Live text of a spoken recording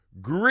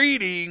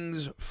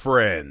Greetings,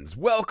 friends.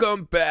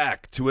 Welcome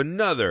back to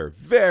another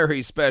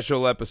very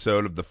special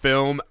episode of the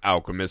Film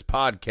Alchemist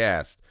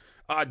podcast.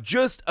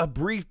 Just a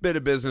brief bit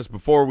of business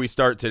before we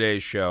start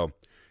today's show.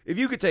 If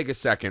you could take a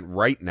second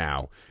right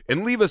now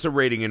and leave us a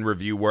rating and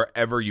review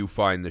wherever you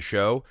find the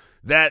show,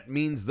 that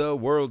means the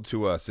world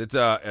to us. It's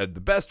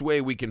the best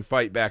way we can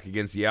fight back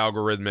against the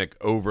algorithmic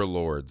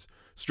overlords,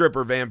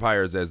 stripper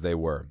vampires as they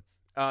were.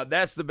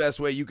 That's the best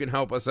way you can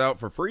help us out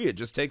for free. It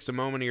just takes a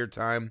moment of your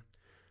time.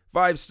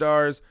 5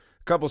 stars,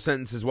 a couple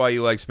sentences why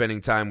you like spending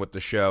time with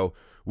the show.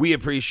 We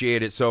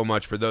appreciate it so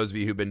much. For those of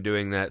you who've been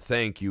doing that,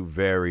 thank you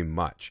very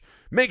much.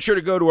 Make sure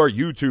to go to our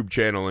YouTube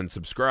channel and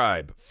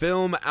subscribe.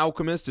 Film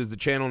Alchemist is the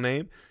channel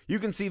name. You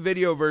can see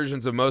video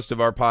versions of most of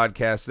our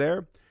podcasts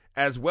there,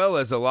 as well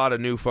as a lot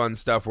of new fun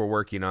stuff we're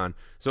working on.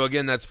 So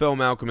again, that's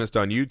Film Alchemist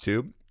on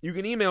YouTube. You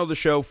can email the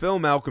show,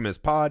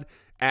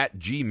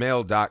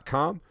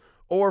 filmalchemistpod@gmail.com,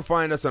 or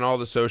find us on all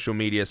the social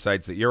media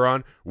sites that you're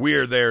on.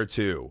 We're there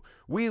too.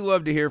 We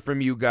love to hear from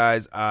you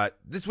guys.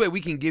 This way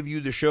we can give you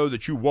the show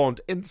that you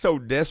want and so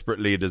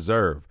desperately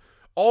deserve.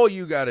 All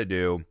you got to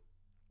do,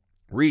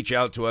 reach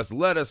out to us.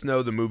 Let us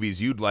know the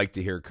movies you'd like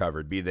to hear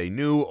covered, be they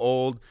new,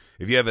 old.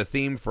 If you have a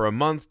theme for a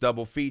month,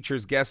 double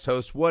features, guest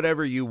hosts,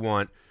 whatever you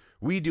want,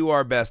 we do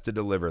our best to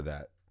deliver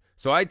that.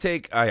 So I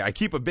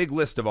keep a big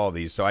list of all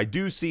these, so I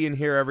do see and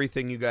hear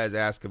everything you guys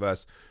ask of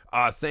us.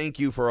 Thank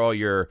you for all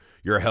your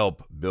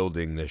help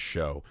building this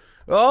show.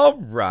 All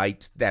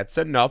right, that's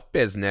enough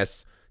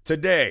business.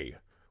 Today,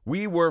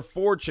 we were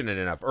fortunate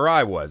enough, or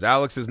I was,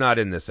 Alex is not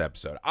in this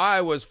episode.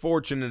 I was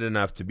fortunate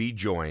enough to be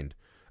joined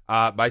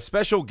by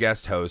special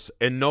guest host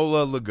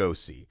Enola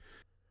Lugosi.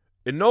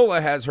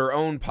 Enola has her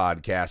own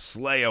podcast,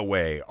 Slay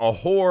Away, a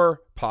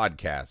horror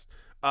podcast.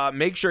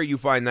 Make sure you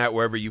find that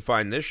wherever you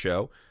find this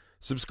show.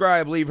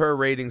 Subscribe, leave her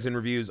ratings and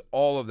reviews,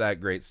 all of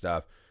that great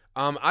stuff.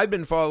 I've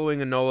been following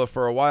Enola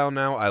for a while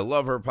now. I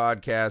love her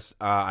podcast.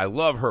 I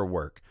love her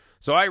work.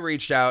 So I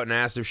reached out and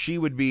asked if she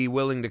would be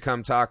willing to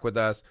come talk with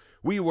us.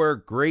 We were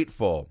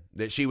grateful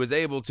that she was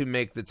able to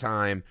make the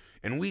time,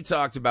 and we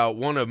talked about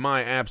one of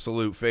my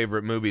absolute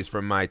favorite movies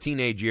from my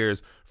teenage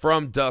years,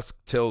 From Dusk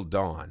Till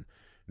Dawn.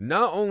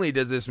 Not only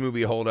does this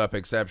movie hold up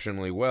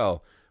exceptionally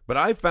well, but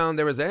I found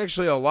there was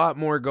actually a lot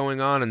more going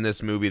on in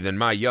this movie than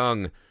my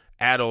young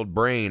adult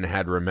brain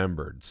had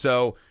remembered.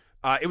 So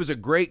it was a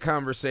great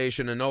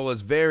conversation.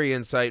 Enola's very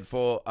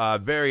insightful,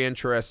 very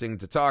interesting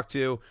to talk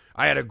to.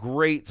 I had a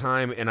great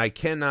time, and I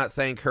cannot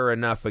thank her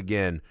enough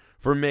again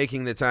for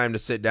making the time to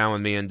sit down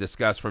with me and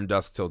discuss From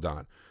Dusk Till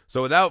Dawn.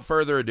 So without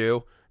further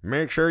ado,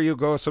 make sure you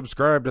go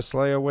subscribe to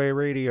Slay Away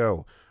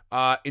Radio.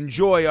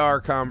 Enjoy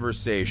our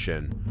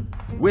conversation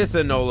with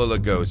Enola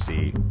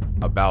Lugosi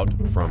about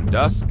From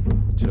Dusk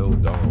Till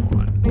Dawn.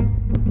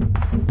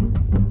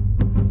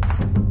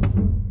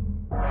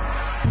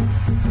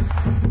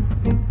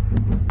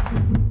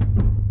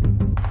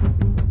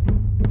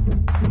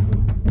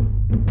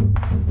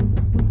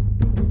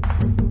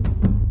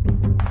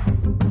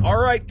 All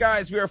right,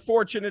 guys, we are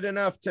fortunate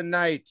enough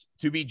tonight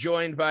to be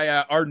joined by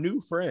our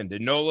new friend,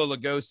 Enola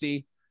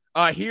Lugosi,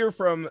 here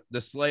from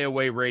the Slay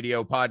Away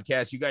Radio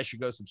podcast. You guys should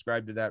go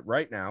subscribe to that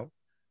right now.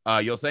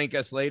 You'll thank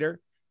us later.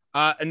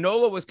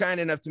 Enola was kind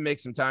enough to make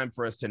some time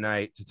for us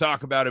tonight to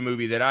talk about a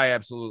movie that I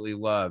absolutely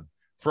love,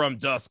 From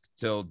Dusk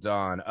Till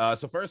Dawn.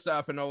 So first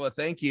off, Enola,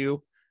 thank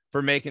you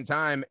for making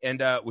time.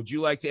 And would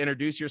you like to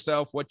introduce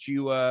yourself,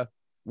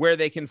 where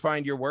they can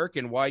find your work,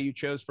 and why you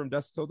chose From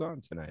Dusk Till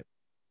Dawn tonight?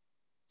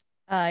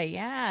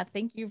 Yeah,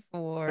 thank you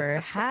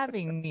for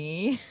having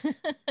me.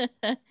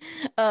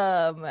 So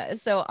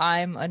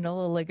I'm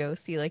Enola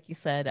Lugosi, like you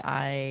said.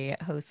 I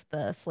host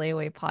the Slay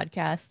Away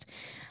podcast.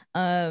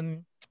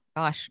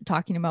 Gosh,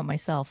 talking about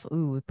myself.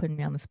 Ooh, putting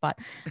me on the spot.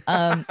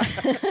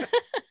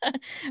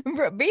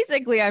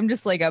 Basically, I'm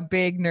just like a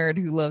big nerd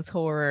who loves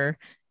horror,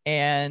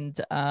 and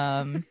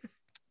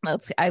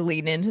I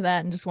lean into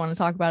that and just want to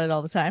talk about it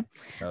all the time.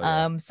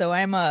 Yeah. So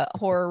I'm a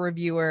horror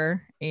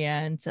reviewer,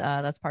 and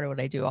that's part of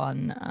what I do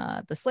on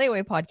the Slay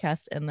Away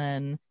podcast. And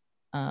then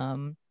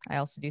I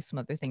also do some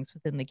other things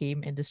within the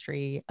game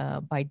industry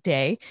by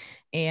day.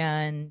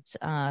 And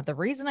the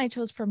reason I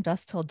chose From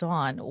Dusk Till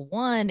Dawn,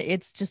 one,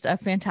 it's just a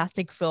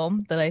fantastic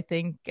film that I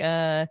think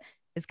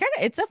it's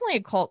definitely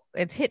a cult.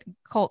 It's hit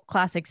cult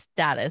classic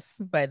status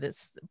by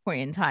this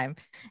point in time.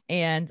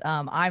 And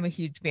I'm a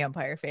huge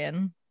vampire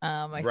fan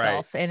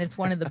myself, right. And it's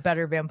one of the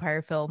better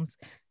vampire films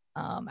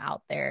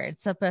out there.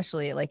 It's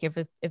especially like if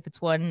it's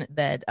one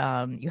that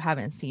you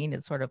haven't seen,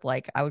 it's sort of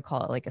like, I would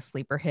call it like a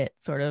sleeper hit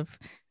sort of.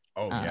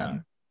 Oh yeah.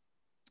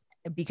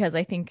 Because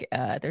I think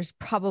there's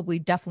probably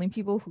definitely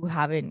people who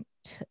haven't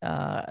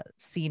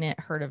seen it,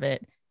 heard of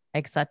it,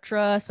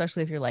 etc.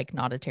 Especially if you're like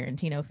not a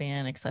Tarantino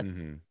fan, etc.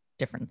 Mm-hmm.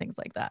 Different things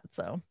like that.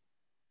 So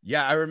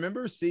yeah, I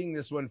remember seeing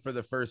this one for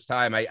the first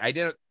time. I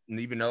didn't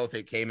even know if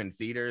it came in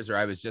theaters or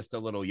I was just a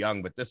little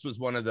young, but this was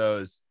one of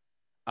those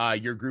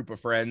your group of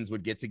friends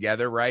would get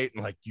together, right?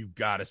 And like, you've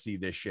got to see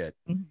this shit.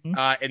 Mm-hmm.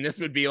 And this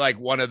would be like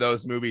one of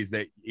those movies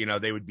that, you know,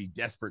 they would be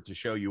desperate to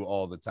show you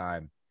all the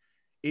time.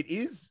 It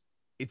is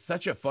it's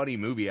such a funny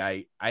movie.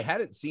 I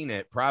hadn't seen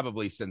it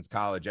probably since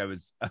college. I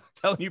was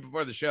telling you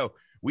before the show,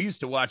 we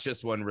used to watch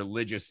this one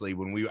religiously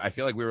when I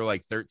feel like we were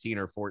like 13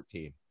 or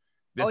 14. Oh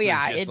This was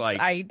yeah, just it's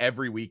like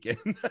every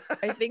weekend.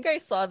 I think I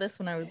saw this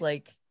when I was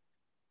like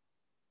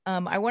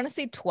I want to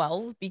say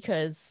 12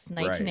 because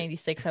Right.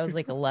 1996 I was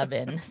like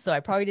 11. So I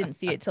probably didn't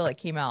see it till it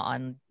came out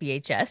on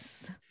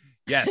VHS.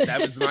 Yes, that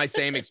was my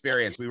same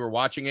experience. We were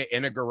watching it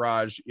in a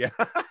garage. Yeah.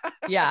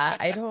 Yeah,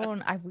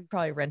 we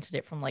probably rented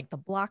it from like the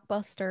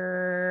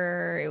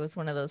Blockbuster. It was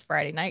one of those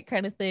Friday night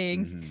kind of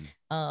things.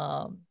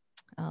 Mhm.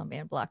 Oh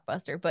man,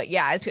 Blockbuster. But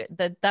yeah,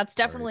 that's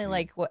definitely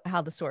R.I.P. like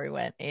how the story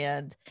went.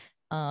 And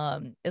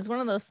it's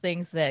one of those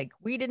things that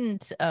we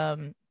didn't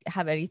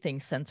have anything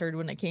censored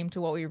when it came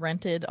to what we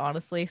rented,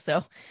 honestly.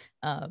 So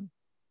I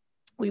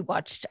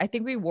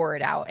think we wore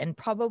it out, and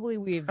probably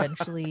we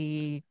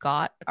eventually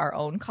got our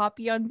own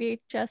copy on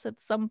VHS at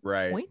some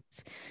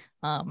point,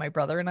 my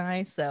brother and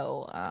I.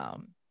 So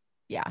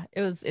yeah,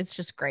 it's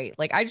just great.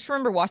 Like I just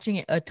remember watching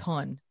it a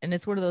ton, and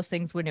it's one of those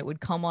things when it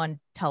would come on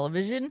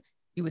television,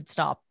 you would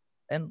stop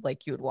and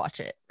like you would watch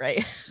it,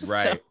 right?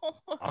 Right. So...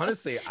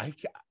 Honestly,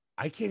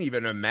 I can't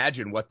even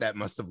imagine what that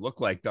must have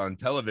looked like on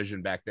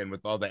television back then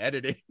with all the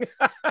editing.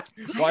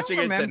 Watching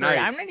it tonight.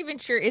 I'm not even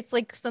sure. It's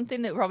like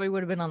something that probably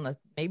would have been on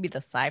maybe the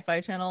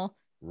Sci-Fi Channel,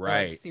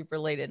 right? Like super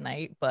late at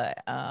night.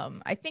 But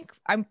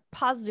I'm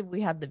positive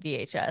we had the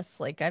VHS.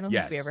 Like I don't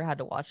think we ever had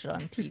to watch it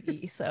on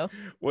TV. So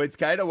well, it's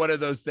kind of one of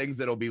those things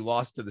that'll be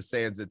lost to the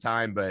sands of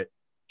time. But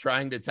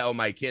trying to tell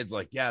my kids,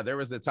 like, yeah, there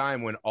was a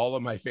time when all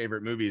of my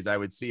favorite movies I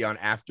would see on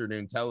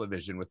afternoon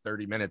television with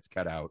 30 minutes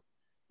cut out.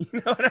 You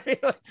know what I mean?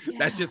 Like,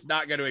 that's just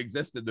not going to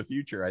exist in the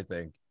future, I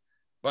think.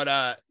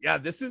 But yeah,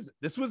 this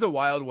was a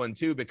wild one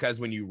too, because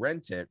when you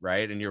rent it,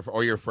 right, and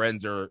your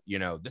friends are, you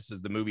know, this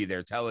is the movie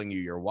they're telling you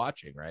you're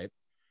watching, right?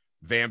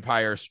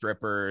 Vampire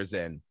strippers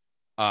and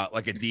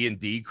like a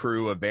D&D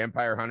crew of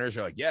vampire hunters.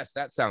 You're like, yes,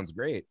 that sounds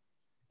great.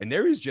 And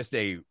there is just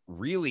a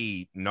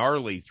really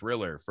gnarly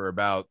thriller for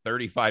about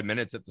 35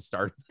 minutes at the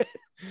start.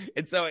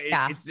 And so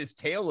it's this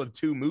tale of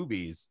two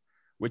movies,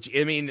 which,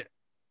 I mean,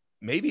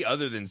 maybe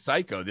other than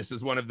Psycho, this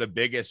is one of the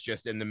biggest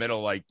just in the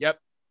middle, like, yep,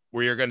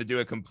 we are going to do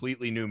a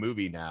completely new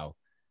movie now.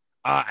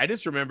 I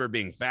just remember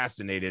being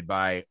fascinated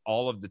by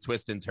all of the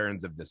twists and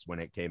turns of this when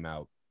it came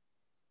out.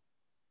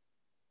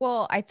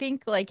 Well, I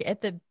think like at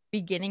the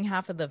beginning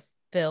half of the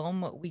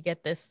film, we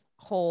get this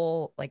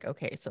whole like,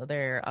 okay, so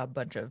there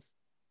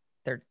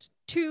are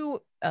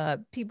two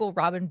people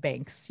robbing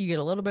banks. You get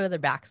a little bit of their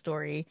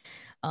backstory.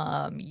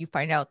 You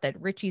find out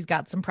that Richie's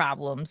got some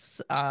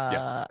problems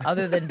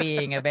other than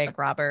being a bank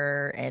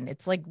robber, and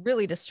it's like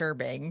really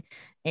disturbing.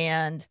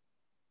 And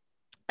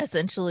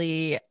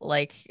essentially,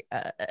 like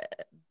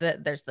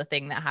there's the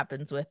thing that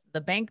happens with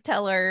the bank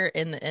teller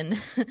in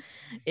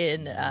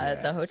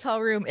the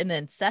hotel room, and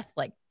then Seth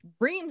like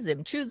reams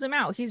him, chews him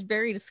out. He's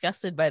very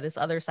disgusted by this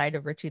other side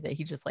of Richie that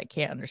he just like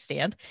can't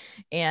understand.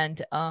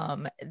 And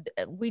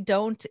we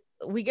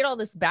get all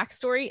this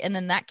backstory, and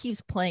then that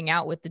keeps playing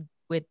out with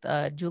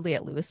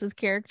Juliette Lewis's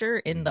character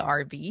in the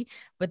RV,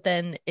 but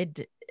then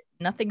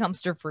nothing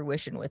comes to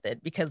fruition with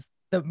it because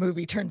the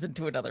movie turns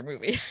into another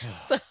movie.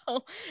 So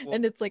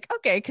and it's like,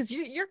 okay, because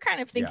you're kind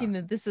of thinking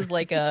that this is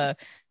like a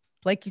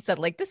like you said,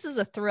 like this is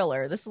a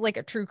thriller, this is like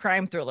a true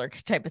crime thriller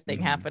type of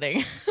thing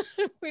happening.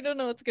 We don't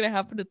know what's gonna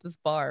happen at this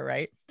bar,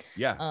 right?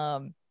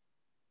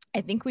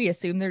 I think we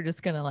assume they're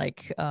just gonna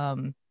like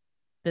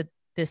that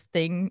this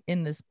thing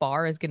in this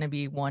bar is gonna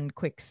be one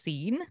quick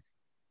scene.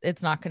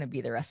 It's not gonna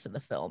be the rest of the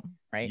film,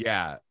 right?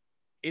 Yeah.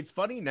 It's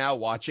funny now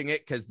watching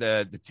it because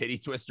the titty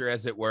twister,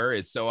 as it were,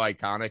 is so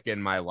iconic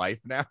in my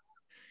life now.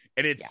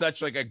 And it's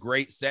such like a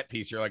great set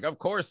piece. You're like, of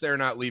course they're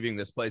not leaving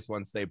this place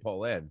once they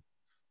pull in.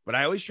 But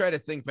I always try to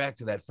think back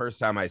to that first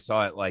time I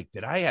saw it. Like,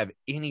 did I have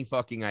any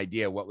fucking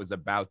idea what was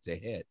about to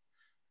hit?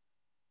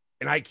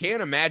 And I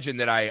can't imagine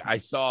that I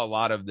saw a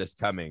lot of this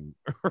coming,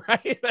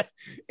 right?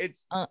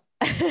 It's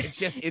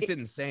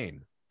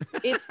insane.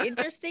 It's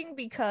interesting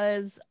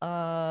because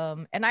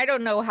and I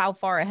don't know how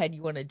far ahead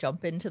you want to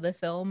jump into the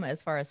film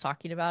as far as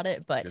talking about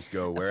it, but just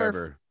go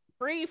wherever.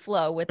 Free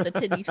flow with the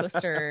titty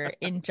twister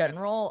in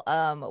general,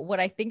 what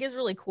I think is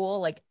really cool,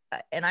 like,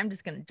 and I'm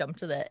just gonna jump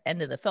to the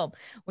end of the film.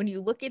 When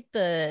you look at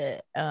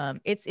the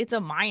it's a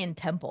Mayan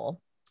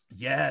temple.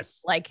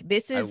 Yes, like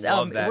this is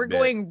we're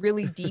going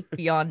really deep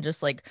beyond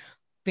just like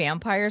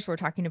vampires. We're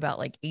talking about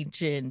like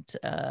ancient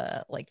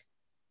like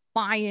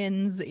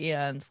Mayans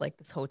and like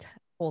this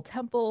whole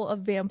temple of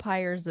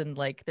vampires, and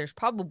like there's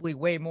probably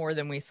way more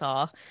than we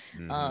saw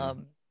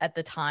at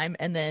the time.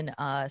 And then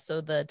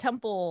so the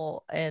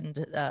temple and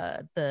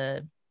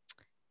the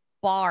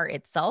bar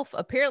itself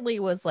apparently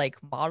was like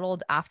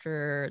modeled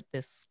after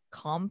this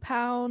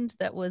compound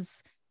that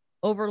was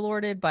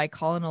overlorded by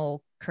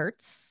Colonel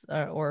Kurtz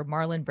or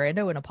Marlon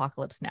Brando in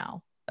Apocalypse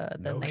Now,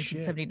 the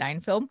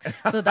 1979 film.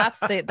 So that's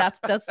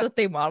what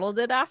they modeled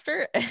it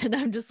after. And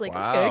I'm just like,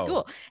 okay,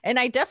 cool. And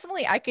I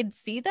could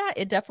see that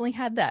it definitely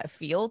had that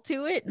feel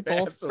to it,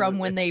 both from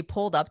when they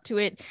pulled up to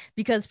it,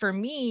 because for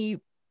me,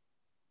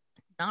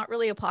 not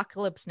really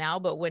Apocalypse Now,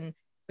 but when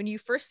when you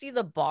first see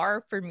the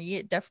bar, for me,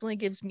 it definitely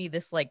gives me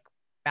this like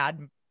Mad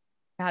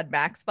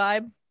Max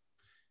vibe.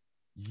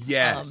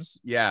 Yes.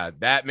 Yeah.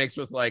 That mixed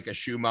with like a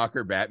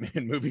Schumacher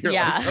Batman movie. You're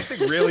Yeah. like,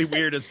 something really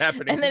weird is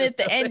happening. And then at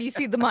the end, you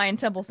see the Mayan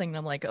temple thing, and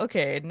I'm like,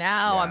 okay,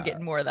 now I'm Yeah.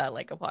 getting more of that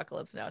like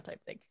Apocalypse Now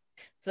type thing.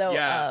 So,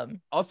 yeah.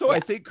 Also, yeah. I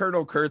think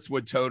Colonel Kurtz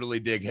would totally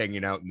dig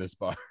hanging out in this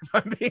bar.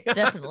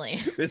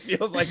 Definitely. This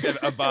feels like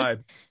a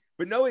vibe.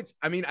 But no,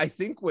 I mean, I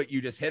think what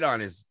you just hit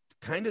on is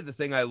kind of the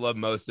thing I love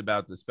most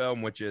about this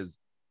film, which is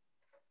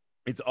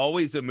it's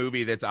always a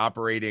movie that's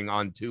operating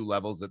on two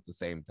levels at the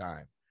same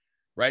time,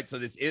 right? So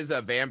this is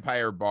a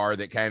vampire bar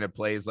that kind of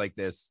plays like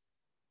this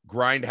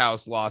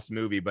grindhouse lost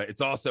movie, but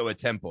it's also a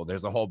temple.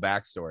 There's a whole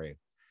backstory.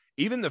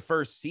 Even the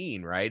first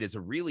scene, right, is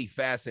a really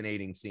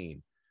fascinating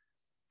scene.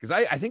 Because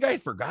I think I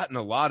had forgotten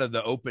a lot of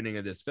the opening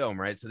of this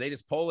film, right? So they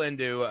just pull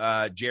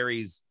into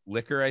Jerry's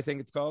Liquor, I think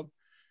it's called.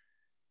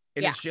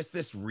 And it's just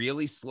this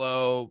really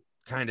slow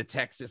kind of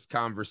Texas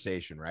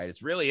conversation, right?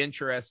 It's really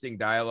interesting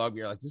dialogue.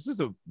 You're like, this is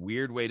a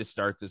weird way to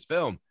start this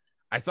film.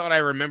 I thought I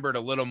remembered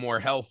a little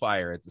more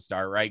hellfire at the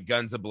start, right?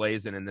 Guns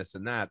a-blazing and this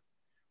and that.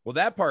 Well,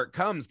 that part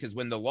comes because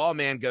when the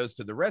lawman goes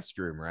to the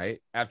restroom,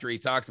 right? After he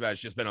talks about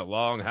it's just been a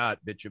long, hot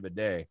bitch of a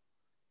day.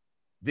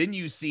 Then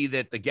you see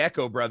that the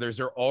Gecko brothers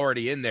are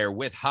already in there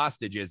with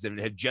hostages and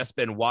have just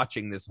been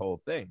watching this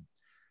whole thing.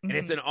 And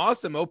it's an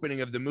awesome opening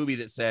of the movie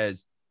that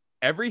says,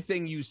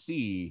 everything you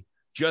see,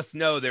 just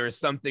know there is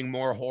something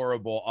more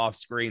horrible off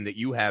screen that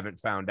you haven't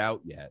found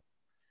out yet.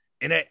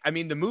 And I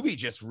mean, the movie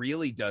just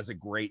really does a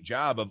great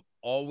job of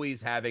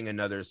always having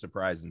another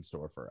surprise in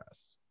store for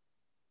us.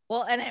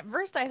 Well, and at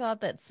first I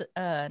thought that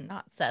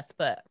not Seth,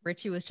 but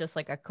Richie was just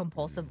like a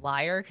compulsive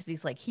liar because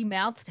he's like, he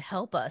mouthed to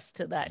help us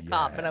to that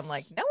cop. And I'm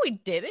like, no, he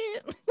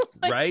didn't.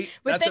 Like, right.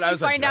 But That's then you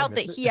find like, out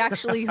that he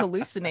actually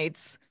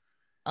hallucinates.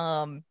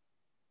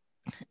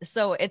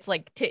 So it's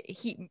like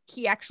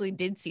he actually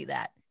did see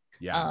that.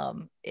 Yeah.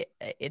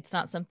 It's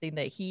not something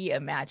that he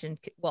imagined.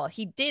 Well,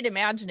 he did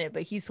imagine it,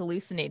 but he's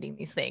hallucinating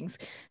these things.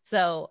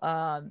 So,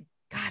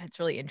 God, it's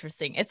really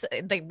interesting. It's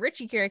the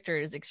Richie character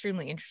is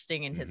extremely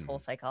interesting in his whole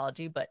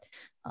psychology, but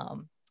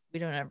we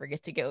don't ever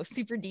get to go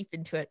super deep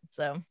into it.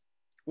 So,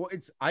 well,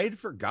 I had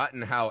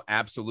forgotten how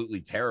absolutely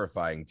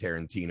terrifying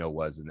Tarantino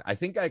was, and I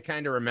think I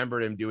kind of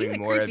remembered him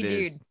doing more of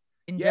his.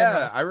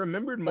 General, I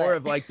remembered more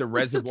of like the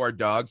Reservoir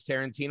Dogs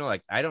Tarantino.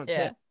 Like, I don't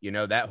tip,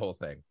 that whole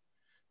thing.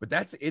 But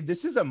that's it.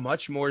 This is a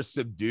much more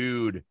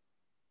subdued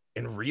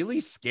and really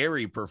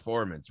scary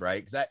performance,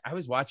 right? Because I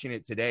was watching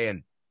it today,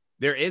 and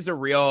there is a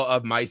real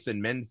of mice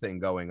and men thing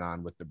going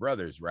on with the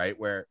brothers, right?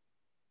 Where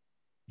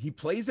he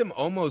plays him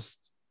almost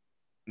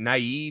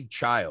naive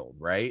child,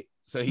 right?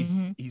 So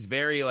he's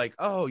very like,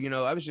 oh,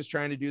 I was just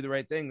trying to do the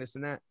right thing, this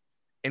and that.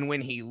 And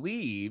when he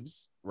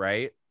leaves,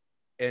 right?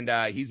 And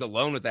he's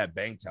alone with that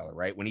bank teller,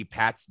 right? When he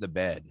pats the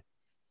bed,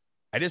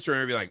 I just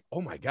remember being like,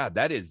 oh my God,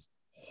 that is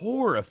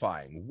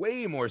horrifying,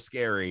 way more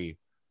scary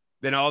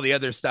than all the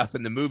other stuff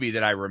in the movie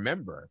that I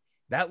remember.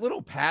 That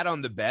little pat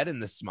on the bed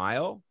and the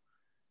smile,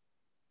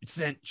 it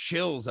sent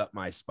chills up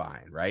my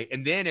spine, right?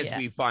 And then as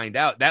we find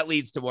out, that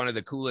leads to one of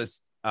the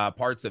coolest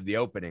parts of the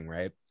opening,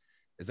 right?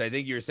 As I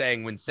think you're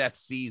saying, when Seth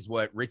sees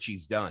what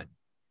Richie's done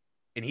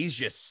and he's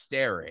just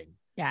staring.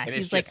 Yeah,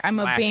 he's like, I'm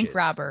a bank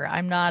robber.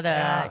 I'm not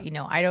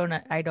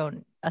I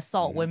don't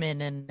assault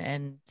women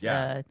and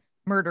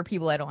murder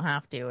people I don't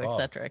have to, et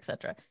cetera, et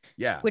cetera.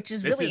 Yeah. Which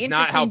is really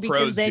interesting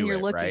because then you're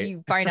looking, right?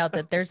 You find out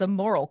that there's a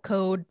moral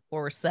code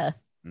for Seth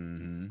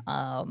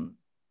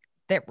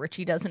that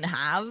Richie doesn't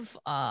have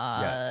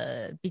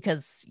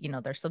because,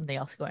 there's something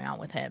else going on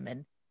with him.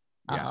 And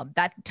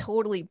that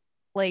totally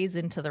plays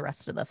into the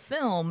rest of the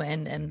film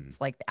and it's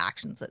like the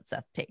actions that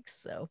Seth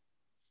takes. So,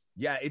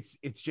 yeah, it's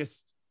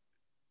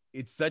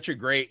such a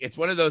great, it's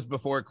one of those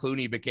before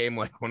Clooney became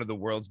like one of the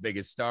world's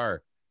biggest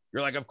star.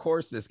 You're like, of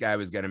course this guy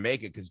was going to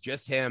make it because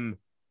just him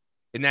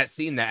in that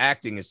scene, the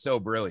acting is so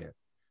brilliant.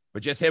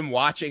 But just him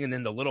watching and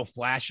then the little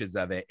flashes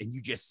of it, and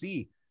you just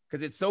see,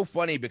 because it's so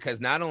funny because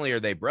not only are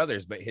they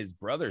brothers, but his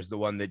brother's the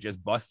one that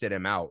just busted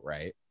him out,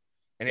 right?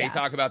 And they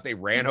talk about they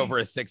ran over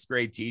a 6th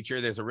grade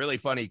teacher. There's a really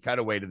funny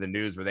cutaway to the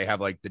news where they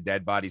have like the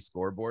dead body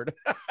scoreboard.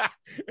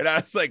 And I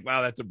was like,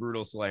 wow, that's a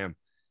brutal slam.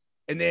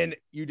 And then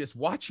you just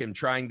watch him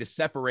trying to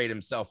separate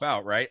himself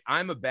out, right?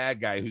 I'm a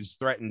bad guy who's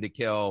threatened to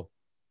kill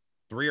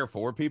 3 or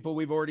 4 people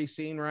we've already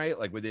seen, right?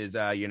 Like with his,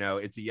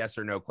 it's a yes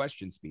or no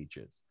question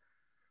speeches.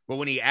 But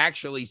when he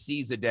actually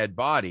sees a dead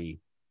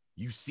body,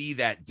 you see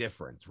that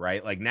difference,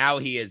 right? Like now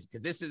he is,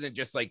 because this isn't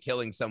just like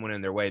killing someone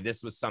in their way.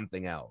 This was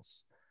something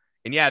else.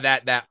 And yeah,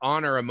 that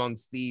honor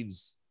amongst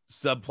thieves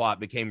subplot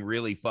became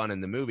really fun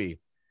in the movie.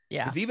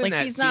 Yeah, because even like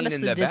that he's scene not a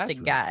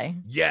sadistic guy.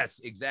 Yes,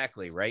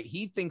 exactly, right?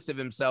 He thinks of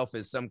himself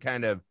as some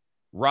kind of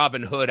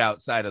Robin Hood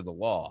outside of the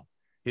law.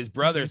 His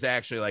brother's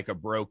actually like a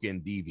broken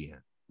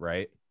deviant,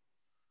 right?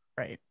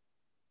 Right.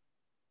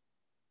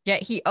 Yeah,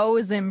 he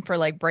owes him for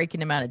like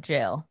breaking him out of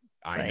jail.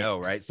 I know,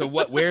 right? So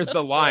where's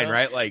the line,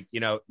 right? Like,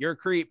 you're a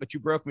creep, but you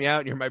broke me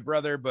out and you're my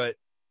brother, but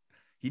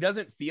he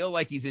doesn't feel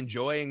like he's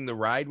enjoying the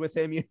ride with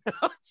him,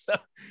 So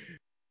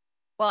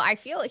Well, I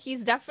feel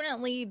he's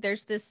definitely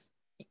there's this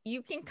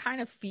you can kind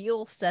of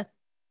feel Seth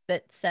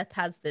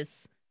has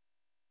this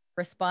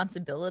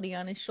responsibility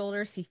on his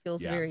shoulders. He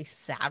feels Yeah. very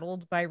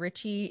saddled by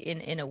Richie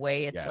in a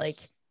way. It's like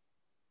Yes.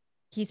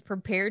 he's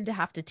prepared to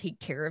have to take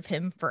care of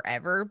him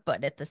forever,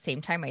 but at the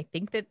same time, I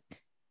think that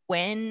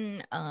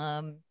when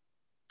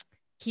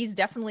he's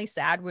definitely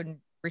sad when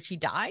Richie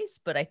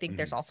dies, but I think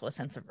there's Mhm. also a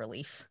sense of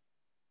relief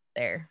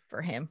there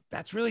for him.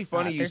 That's really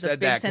funny you There's a said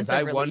big that because sense I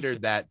of relief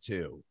wondered that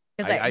too.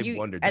 because I you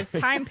wondered as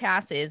that. time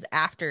passes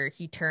after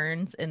he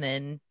turns and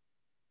then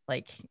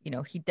like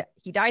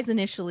he dies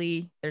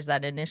initially. There's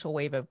that initial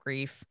wave of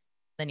grief.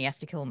 Then he has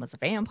to kill him as a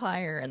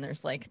vampire, and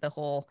there's like the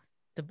whole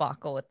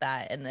debacle with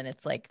that. And then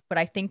it's like, but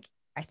I think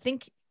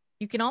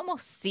you can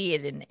almost see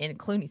it in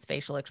Clooney's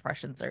facial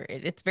expressions, or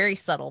it's very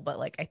subtle, but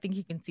like I think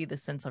you can see the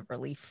sense of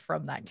relief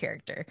from that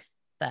character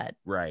that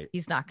Right.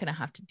 he's not going to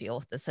have to deal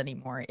with this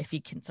anymore if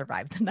he can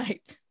survive the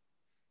night.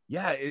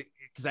 Yeah,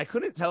 because I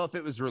couldn't tell if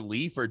it was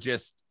relief or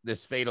just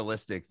this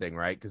fatalistic thing,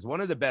 right? Because one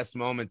of the best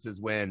moments is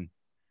when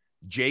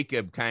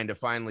Jacob kind of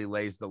finally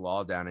lays the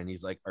law down and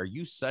he's like, "Are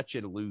you such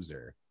a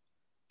loser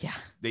Yeah.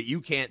 that you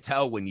can't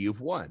tell when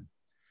you've won?"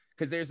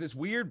 Because there's this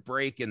weird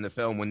break in the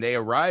film when they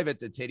arrive at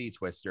the titty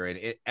twister and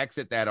it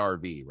exit that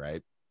RV,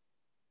 right?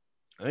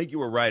 I think you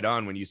were right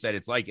on when you said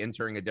it's like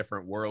entering a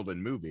different world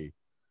and movie.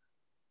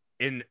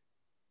 In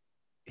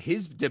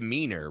his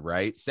demeanor,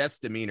 right? Seth's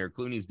demeanor,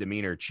 Clooney's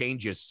demeanor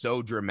changes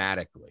so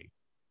dramatically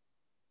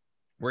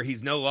where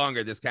he's no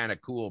longer this kind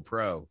of cool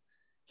pro.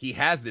 He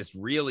has this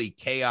really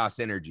chaos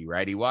energy,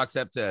 right? He walks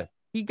up to,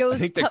 He I goes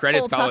think the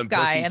credits full call tough him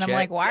guy, Pussy and I'm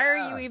like, Chet. why are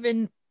you Yeah.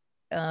 even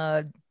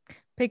uh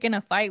picking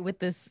a fight with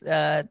this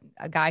a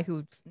guy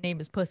whose name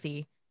is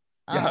Pussy?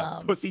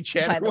 Yeah. Pussy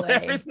Chet By or the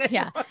whatever way, his name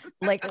yeah, was.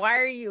 like why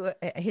are you?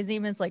 His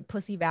name is like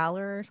Pussy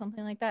Valor or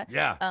something like that.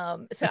 Yeah.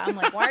 So I'm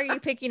like, why are you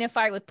picking a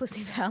fight with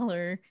Pussy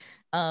Valor?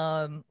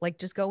 Like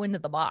just go into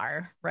the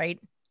bar, right?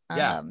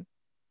 Yeah.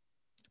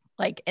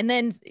 Like, and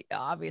then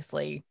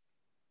obviously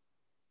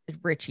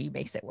Richie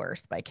makes it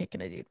worse by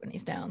kicking a dude when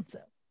he's down. So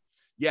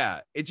Yeah.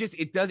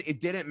 It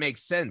didn't make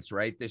sense,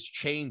 right? This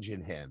change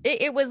in him.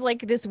 it was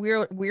like this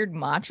weird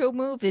macho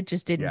move. It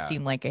just didn't Yeah.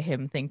 seem like a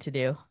him thing to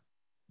do.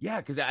 Yeah.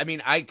 Cause I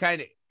mean, I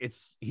kind of,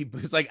 he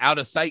was like out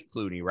of sight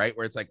Clooney, right?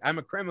 Where it's like, I'm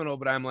a criminal,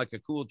 but I'm like a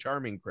cool,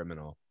 charming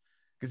criminal.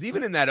 Cause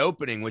even in that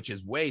opening, which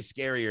is way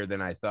scarier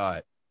than I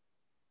thought,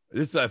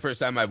 this is the first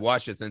time I've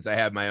watched it since I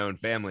had my own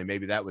family.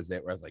 Maybe that was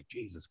it, where I was like,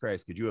 Jesus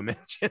Christ, could you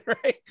imagine?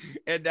 Right.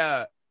 And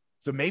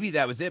so maybe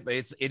that was it, but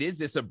it is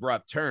this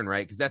abrupt turn,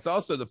 right? Because that's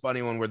also the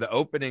funny one where the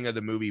opening of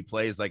the movie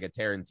plays like a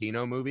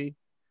Tarantino movie.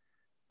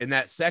 And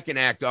that second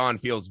act on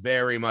feels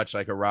very much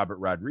like a Robert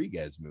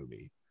Rodriguez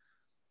movie.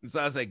 And so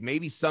I was like,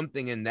 maybe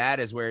something in that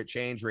is where it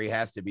changed, where he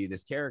has to be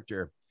this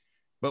character.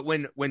 But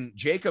when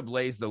Jacob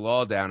lays the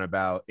law down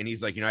about, and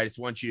he's like, I just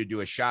want you to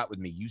do a shot with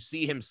me, you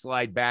see him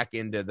slide back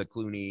into the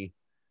Clooney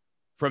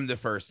from the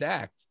first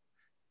act.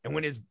 And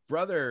when his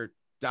brother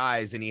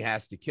dies and he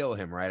has to kill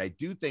him, right? I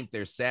do think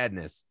there's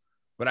sadness,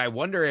 but I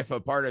wonder if a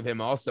part of him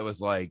also is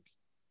like,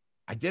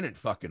 I didn't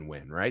fucking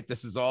win, right?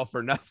 This is all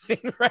for nothing,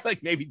 right?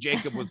 Like maybe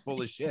Jacob was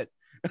full of shit.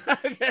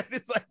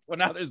 It's like, well,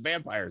 now there's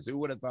vampires. Who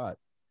would have thought?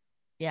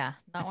 Yeah,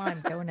 not when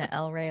I'm going to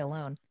El Rey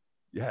alone.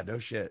 Yeah, no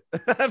shit.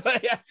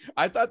 But yeah,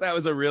 I thought that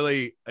was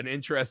an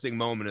interesting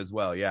moment as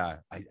well. Yeah,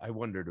 I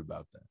wondered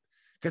about that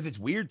because it's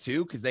weird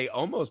too, because they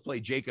almost play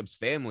Jacob's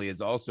family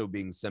as also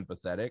being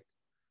sympathetic.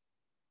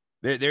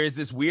 There is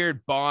this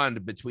weird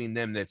bond between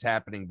them that's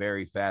happening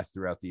very fast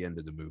throughout the end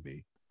of the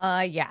movie.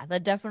 Yeah,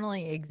 that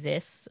definitely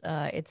exists.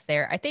 It's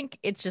there. I think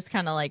it's just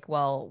kind of like,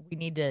 well, we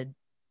need to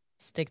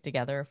stick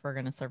together if we're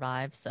gonna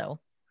survive. So,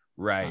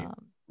 Right,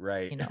 um,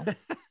 right. you know,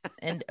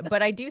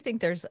 but I do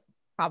think there's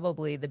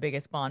probably the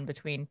biggest bond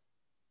between,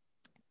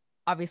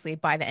 obviously,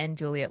 by the end,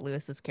 Juliette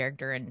Lewis's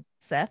character and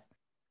Seth.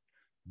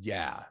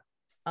 Yeah.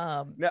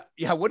 Um, Now,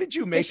 yeah, what did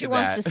you because make she of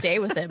wants to that? stay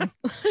with him.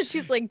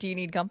 She's like, "Do you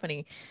need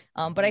company?"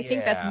 But I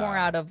think that's more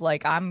Yeah. out of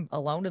like, I'm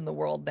alone in the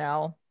world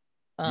now.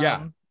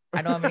 Yeah.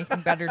 I don't have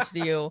anything better to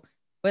do.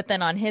 But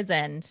then on his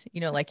end,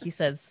 like he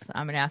says,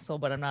 I'm an asshole,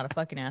 but I'm not a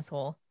fucking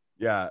asshole.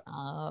 Yeah.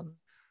 Um,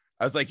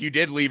 I was like, you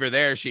did leave her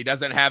there. She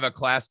doesn't have a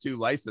class 2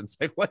 license.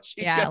 Like, what's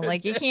she yeah, gonna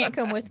like you do? can't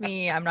come with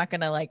me. I'm not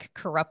gonna like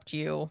corrupt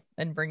you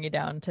and bring you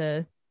down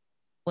to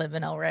live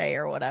in El Rey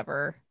or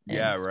whatever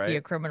Yeah, and be a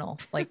right. criminal.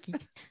 Like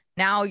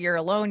now you're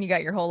alone. You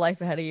got your whole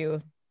life ahead of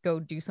you. Go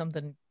do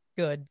something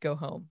good. Go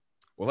home.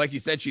 Well, like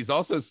you said, she's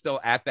also still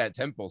at that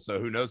temple, so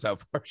who knows how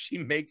far she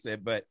makes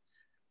it. But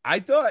I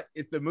thought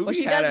if the Well, movie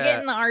she had does get a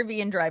in the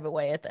RV and drive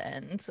away at the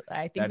end.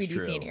 I think we that's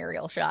do see an true.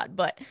 aerial shot,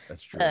 but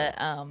That's true.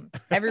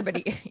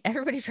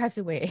 everybody drives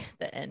away at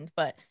the end.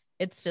 But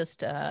it's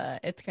just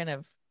it's kind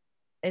of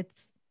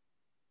it's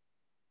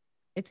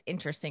it's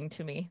interesting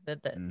to me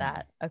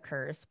that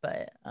occurs.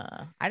 But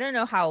I don't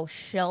know how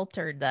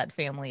sheltered that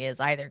family is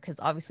either, because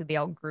obviously they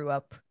all grew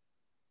up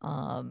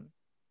um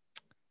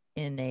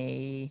in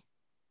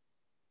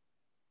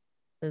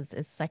is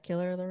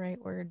secular the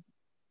right word?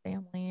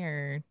 Family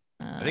or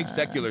I think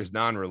secular is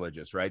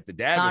non-religious, right? The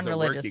dad was a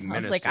Non-religious. working I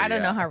was minister. like, I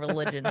don't know how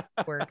religion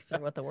works or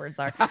what the words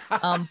are.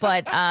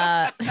 But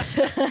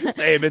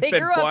Same. It's they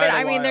been grew up quite in, a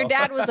I mean, their while.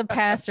 dad was a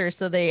pastor,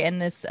 so they,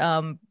 and this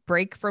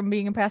break from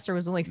being a pastor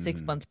was only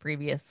 6 months Mhm.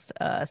 previous.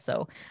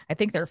 So I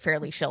think they're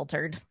fairly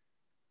sheltered,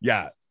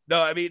 Yeah.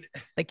 No, I mean,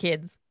 the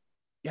kids.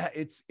 yeah,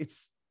 it's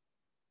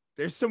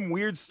there's some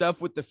weird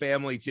stuff with the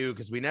family too,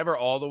 because we never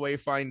all the way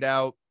find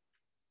out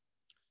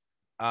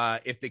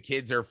if the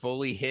kids are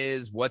fully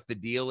his, what the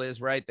deal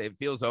is, right? It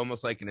feels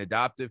almost like an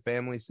adoptive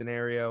family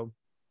scenario.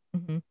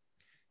 Hmm.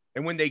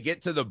 And when they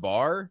get to the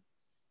bar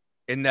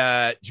and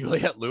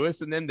Juliette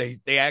Lewis and them,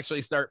 they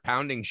actually start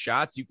pounding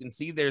shots. You can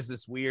see there's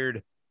this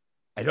weird,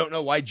 I don't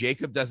know why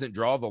Jacob doesn't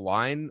draw the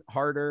line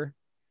harder.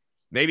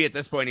 Maybe at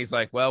this point he's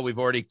like, well, we've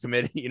already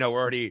committed, we're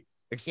already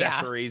Yeah.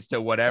 accessories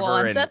to whatever. Well,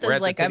 and And Seth we're is at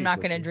the like, I'm titty not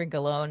going to twister. drink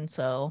alone,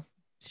 so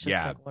it's just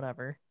Yeah. like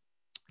whatever.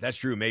 That's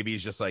true. Maybe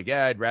he's just like,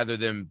 yeah, I'd rather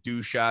them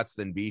do shots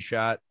than be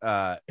shot.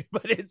 But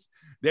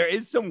there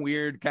is some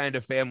weird kind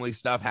of family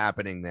stuff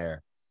happening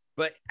there.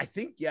 But I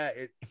think, yeah,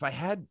 if I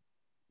had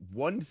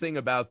one thing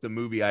about the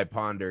movie I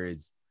ponder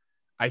is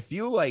I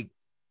feel like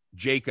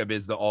Jacob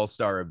is the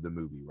all-star of the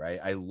movie, right?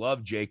 I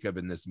love Jacob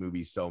in this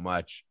movie so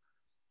much.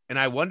 And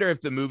I wonder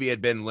if the movie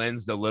had been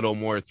lensed a little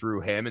more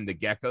through him and the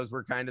geckos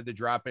were kind of the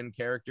drop-in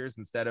characters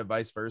instead of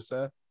vice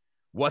versa,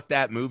 what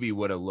that movie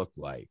would have looked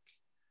like.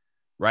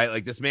 Right?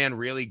 Like this man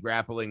really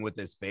grappling with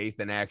his faith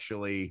and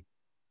actually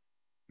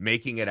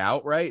making it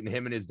out, right? And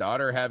him and his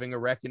daughter having a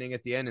reckoning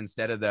at the end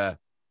instead of the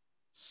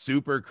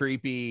super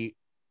creepy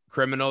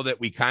criminal that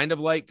we kind of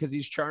like because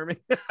he's charming.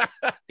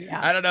 Yeah.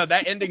 I don't know.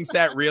 That ending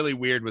sat really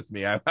weird with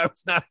me. I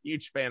was not a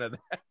huge fan of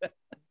that.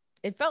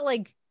 It felt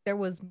like there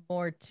was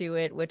more to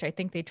it, which I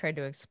think they tried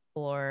to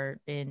explore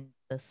in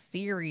the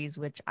series,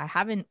 which I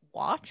haven't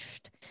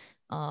watched.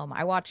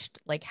 I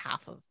watched like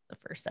half of the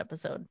first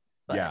episode.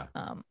 But Yeah.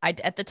 I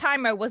at the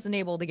time I wasn't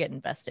able to get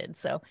invested,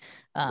 so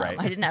Right.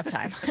 I didn't have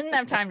time. I didn't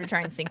have time to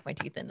try and sink my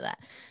teeth into that.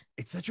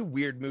 It's such a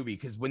weird movie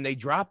because when they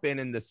drop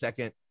in the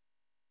second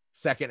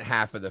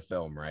half of the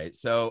film, right?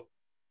 So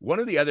one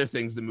of the other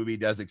things the movie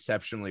does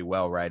exceptionally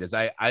well, right, is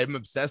I'm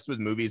obsessed with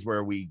movies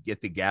where we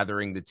get the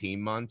gathering the team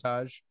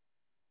montage.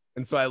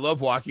 And so I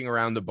love walking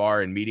around the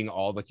bar and meeting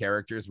all the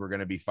characters we're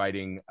going to be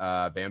fighting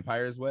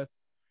vampires with.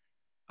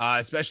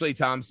 Especially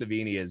Tom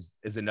Savini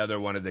is another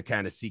one of the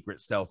kind of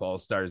secret stealth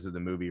all-stars of the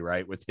movie,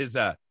 right? With his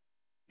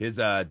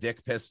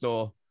dick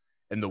pistol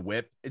and the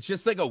whip. It's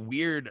just like a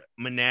weird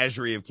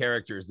menagerie of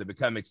characters that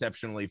become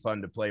exceptionally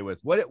fun to play with.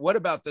 What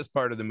about this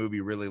part of the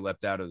movie really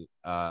leapt out of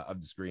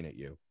the screen at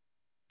you?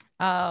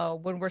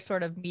 When we're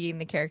sort of meeting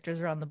the characters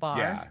around the bar.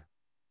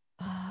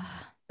 Yeah.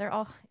 They're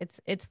all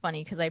it's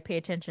funny because I pay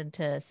attention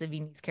to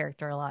Savini's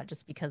character a lot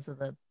just because of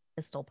the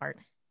pistol part.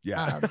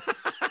 Yeah.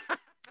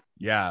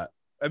 Yeah.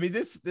 I mean,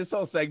 this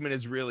whole segment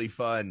is really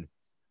fun.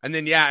 And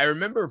then, yeah, I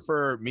remember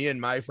for me and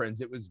my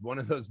friends, it was one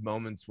of those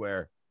moments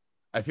where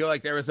I feel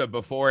like there was a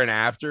before and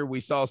after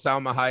we saw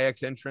Salma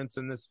Hayek's entrance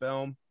in this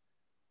film.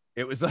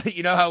 It was like,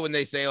 you know how when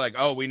they say like,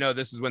 oh, we know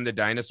this is when the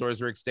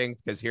dinosaurs were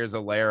extinct because here's a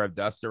layer of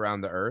dust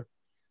around the earth.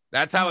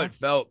 That's how it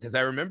felt. Because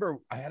I remember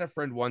I had a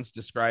friend once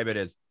describe it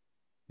as,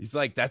 he's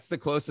like, that's the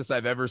closest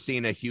I've ever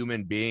seen a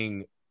human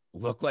being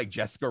look like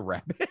Jessica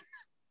Rabbit.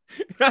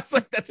 And I was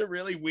like, that's a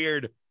really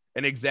weird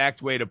and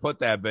exact way to put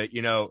that. But,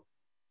 because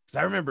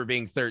I remember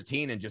being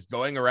 13 and just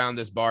going around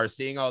this bar,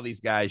 seeing all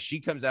these guys. She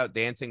comes out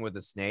dancing with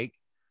a snake.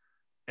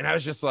 And I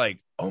was just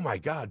like, oh my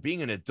God,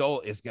 being an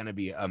adult is going to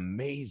be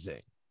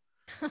amazing.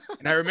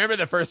 And I remember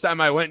the first time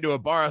I went to a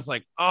bar, I was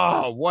like,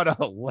 oh, what a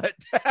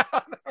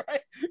letdown.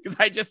 Right? Because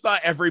I just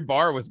thought every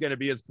bar was going to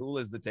be as cool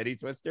as the Titty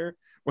Twister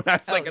when I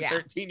was a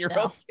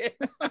 13-year-old kid.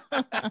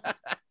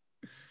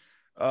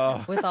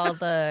 With all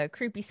the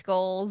creepy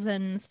skulls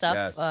and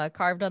stuff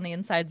carved on the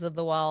insides of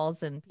the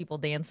walls and people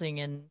dancing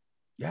in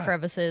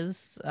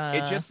crevices.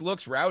 It just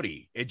looks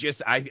rowdy.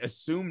 I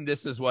assume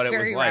this is what it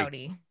was like.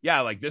 Rowdy.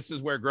 Yeah, like this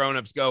is where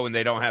grown-ups go when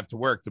they don't have to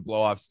work to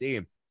blow off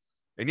steam.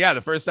 And yeah,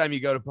 the first time you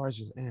go to bars,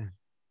 just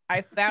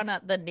I found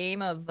out the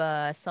name of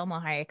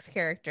Selma Hayek's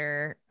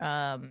character,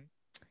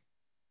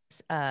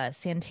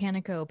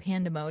 Santanico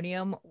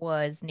Pandemonium,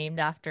 was named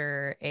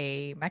after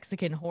a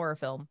Mexican horror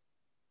film.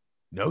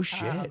 No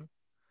shit.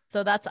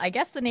 So that's, I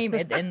guess, the name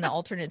in the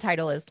alternate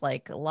title is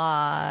like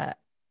my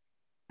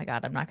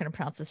God, I'm not going to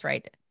pronounce this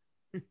right.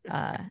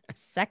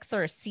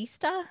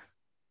 Sexorcista.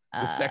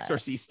 The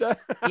Sexorcista?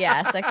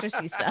 Yeah,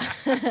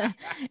 Sexorcista.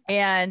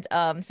 And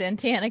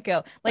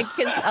Santanico, like,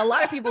 because a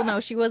lot of people know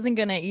she was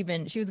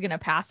gonna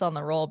pass on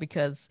the role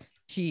because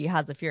she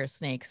has a fear of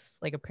snakes,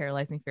 like a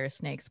paralyzing fear of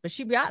snakes, but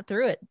she got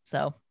through it.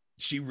 So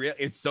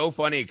it's so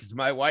funny because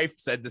my wife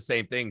said the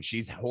same thing.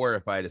 She's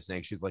horrified of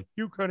snakes. She's like,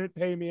 you couldn't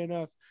pay me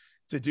enough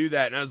to do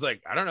that. And I was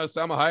like, I don't know.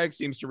 Salma Hayek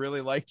seems to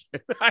really like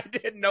it. I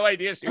had no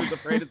idea she was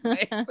afraid of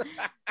snakes.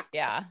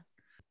 Yeah.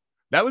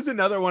 That was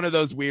another one of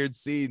those weird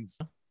scenes.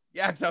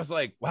 Yeah, because I was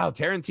like, wow,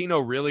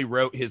 Tarantino really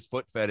wrote his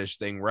foot fetish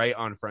thing right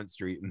on Front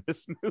Street in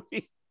this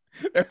movie.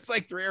 There's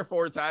like 3 or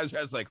 4 times where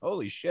I was like,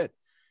 holy shit.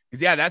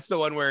 Because yeah, that's the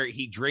one where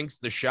he drinks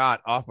the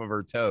shot off of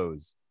her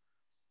toes.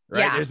 Right?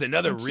 Yeah, There's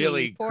another and she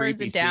really pours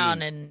creepy it down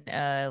scene.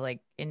 and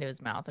like into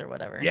his mouth or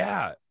whatever.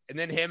 Yeah. And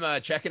then him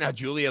checking out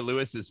Julia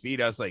Lewis's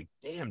feet. I was like,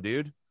 damn,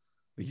 dude,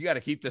 you got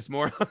to keep this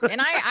more.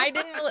 And I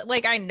didn't really,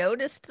 like, I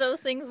noticed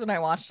those things when I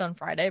watched on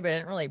Friday, but I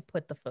didn't really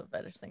put the foot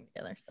fetish thing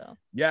together. So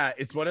Yeah,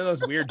 it's one of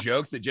those weird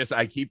jokes that just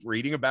I keep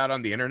reading about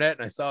on the internet,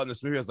 and I saw it in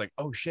this movie. I was like,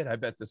 oh shit, I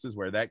bet this is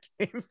where that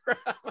came from.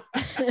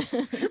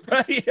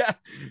 But yeah,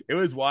 it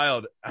was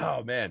wild.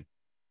 Oh man.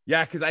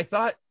 Yeah, because I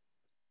thought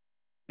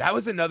that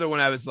was another one.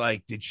 I was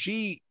like, did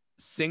she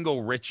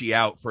single Richie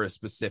out for a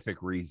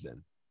specific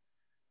reason?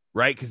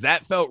 Right? Because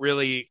that felt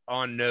really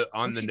on the she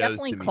nose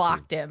definitely to me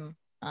clocked too. him.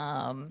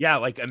 Yeah,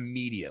 like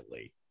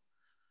immediately.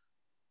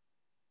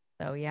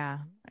 So yeah,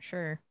 not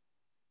sure.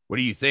 What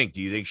do you think?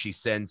 Do you think she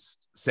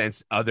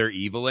sensed other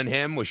evil in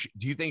him?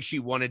 Do you think she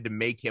wanted to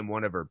make him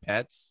one of her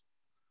pets?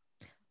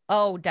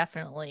 Oh,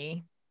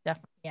 definitely.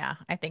 Definitely. Yeah,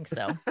 I think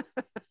so.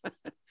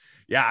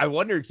 Yeah, I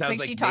wonder. It I sounds think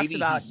like she talks maybe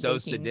about he's so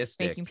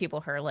sadistic, making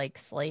people her like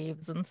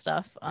slaves and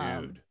stuff.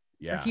 dude. Or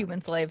Yeah,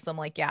 human slaves. I'm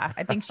like, yeah,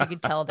 I think she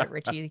could tell that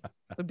Richie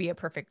would be a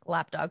perfect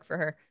lapdog for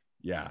her.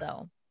 yeah,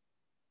 So,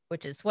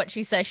 which is what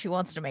she says she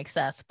wants to make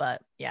Seth,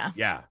 but yeah.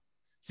 yeah.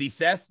 See,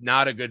 Seth,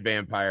 not a good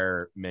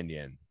vampire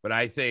minion, but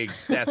I think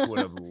Seth would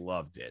have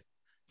loved it.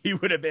 He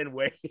would have been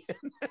way.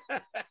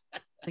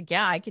 Like,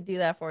 yeah, I could do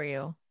that for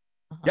you.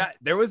 Yeah,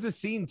 there was a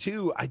scene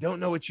too. I don't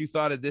know what you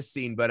thought of this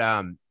scene, but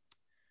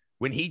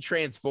when he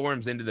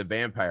transforms into the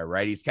vampire,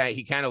 right?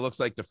 He kind of looks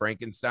like the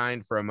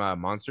Frankenstein from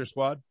Monster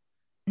Squad.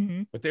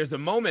 Mm-hmm. But there's a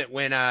moment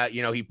when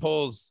he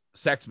pulls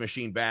Sex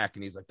Machine back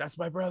and he's like, "That's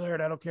my brother,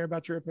 and I don't care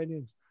about your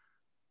opinions."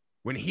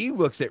 When he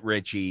looks at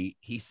Richie,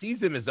 he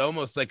sees him as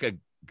almost like a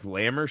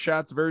Glamour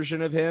Shots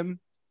version of him,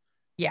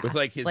 Yeah. with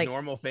like his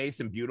normal face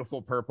and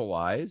beautiful purple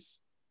eyes.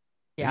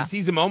 Yeah. And he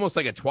sees him almost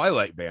like a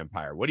Twilight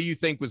vampire. What do you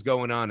think was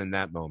going on in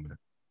that moment?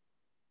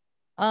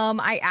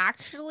 I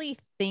actually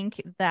think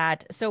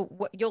that, so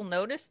what you'll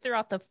notice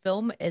throughout the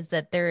film is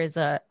that there is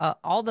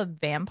all the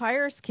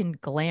vampires can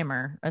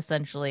glamour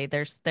essentially.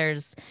 Because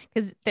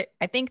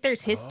I think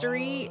there's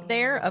history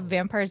there of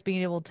vampires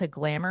being able to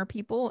glamour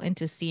people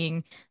into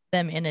seeing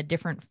them in a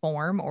different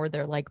form, or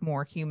they're like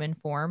more human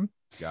form.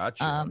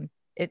 Gotcha.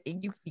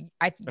 You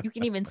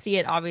can even see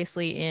it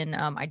obviously in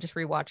I just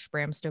rewatched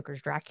Bram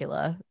Stoker's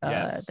Dracula.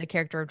 Yes. The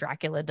character of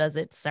Dracula does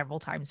it several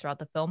times throughout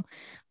the film,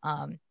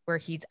 where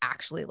he's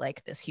actually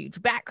like this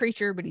huge bat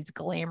creature, but he's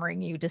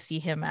glamoring you to see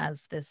him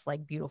as this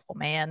like beautiful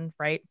man,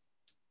 right?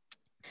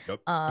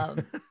 Yep.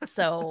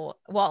 So,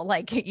 well,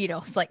 like,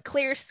 it's like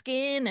clear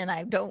skin and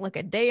I don't look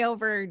a day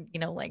over,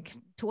 like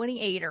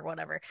 28 or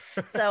whatever.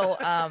 So,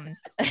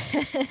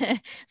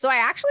 so I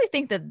actually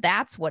think that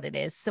that's what it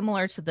is,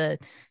 similar to the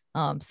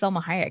Selma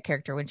Hayek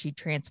character when she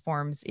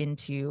transforms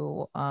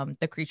into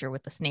the creature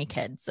with the snake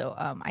head. So,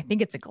 I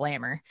think it's a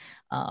glamour.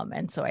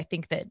 And so I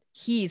think that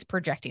he's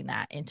projecting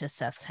that into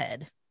Seth's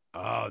head.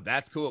 Oh,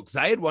 that's cool. Because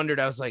I had wondered,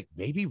 I was like,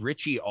 maybe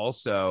Richie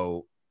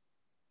also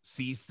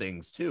sees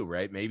things too,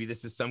 right? Maybe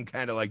this is some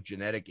kind of like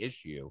genetic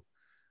issue.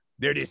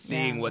 They're just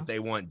seeing what they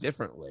want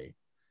differently.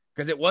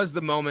 Because it was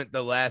the moment,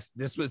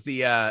 this was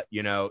the,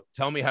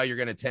 tell me how you're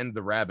going to tend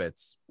the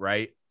rabbits,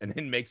 right? And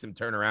then makes him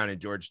turn around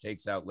and George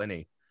takes out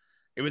Lenny.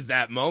 It was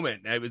that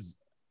moment. I was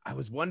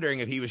wondering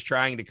if he was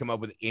trying to come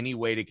up with any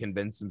way to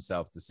convince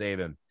himself to save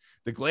him.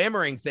 The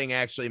glamoring thing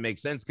actually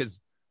makes sense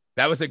because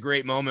that was a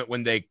great moment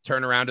when they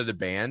turn around to the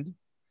band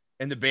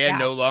and the band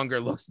no longer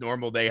looks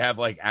normal. They have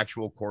like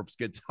actual corpse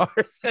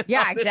guitars.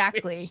 Yeah,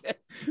 exactly.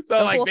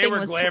 So like they were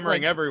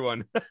glamoring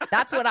everyone.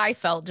 That's what I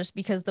felt, just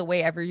because the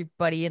way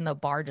everybody in the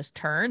bar just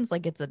turns,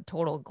 like it's a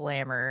total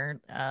glamour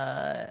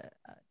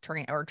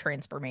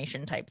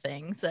transformation type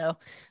thing. So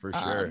for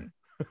sure.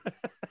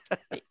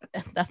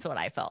 That's what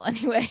I felt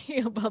anyway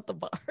about the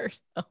bar.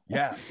 So.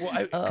 Yeah,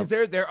 well, because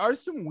there are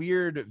some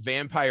weird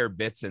vampire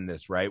bits in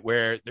this, right?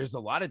 Where there's a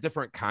lot of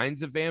different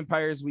kinds of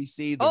vampires we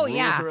see. The rules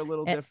are a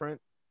little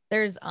different.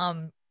 There's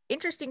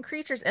interesting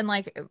creatures, and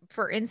like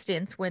for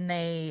instance, when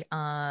they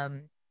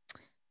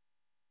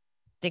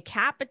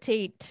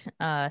decapitate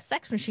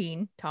Sex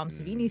Machine, Tom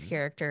Savini's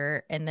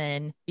character, and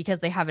then because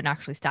they haven't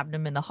actually stabbed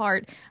him in the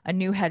heart, a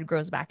new head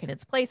grows back in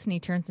its place, and he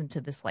turns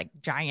into this like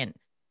giant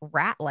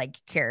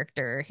rat-like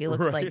character. He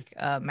looks like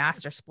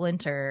Master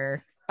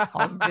Splinter,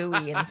 all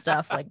gooey and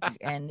stuff, like,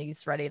 and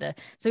he's ready to,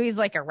 so he's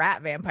like a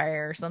rat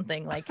vampire or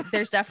something. Like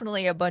there's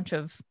definitely a bunch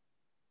of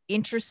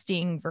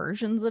interesting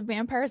versions of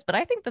vampires, but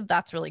I think that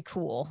that's really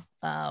cool.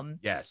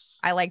 Yes,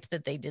 I liked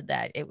that they did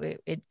that.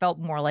 It felt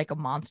more like a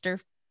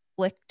monster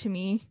flick to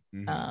me,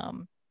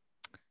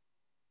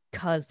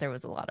 because there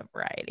was a lot of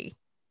variety.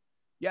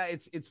 Yeah,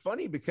 it's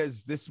funny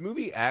because this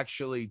movie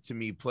actually, to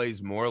me,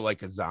 plays more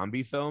like a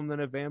zombie film than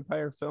a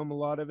vampire film. A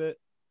lot of it,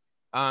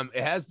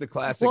 it has the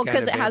classic. Well,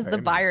 because it has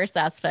the virus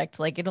aspect.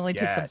 Like it only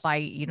takes a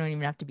bite. You don't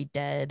even have to be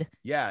dead.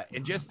 Yeah,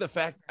 and just the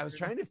fact, I was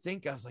trying to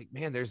think. I was like,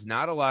 man, there's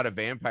not a lot of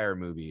vampire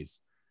movies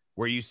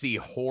where you see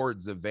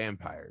hordes of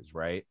vampires,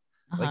 right?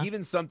 Like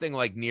even something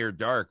like Near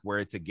Dark, where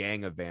it's a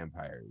gang of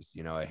vampires,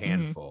 a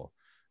handful.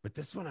 But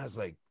this one, I was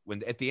like,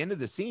 when at the end of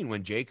the scene,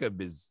 when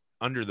Jacob is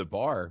under the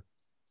bar,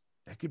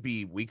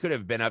 we could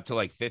have been up to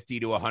like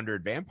 50 to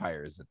 100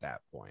 vampires at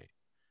that point.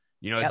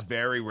 It's Yep.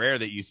 very rare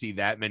that you see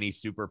that many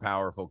super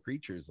powerful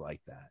creatures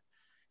like that.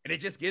 And it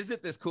just gives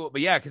it this cool,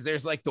 but yeah, because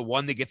there's like the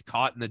one that gets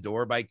caught in the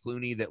door by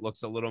Clooney that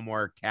looks a little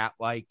more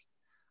cat-like,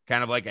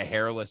 kind of like a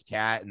hairless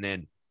cat. And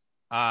then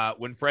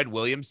when Fred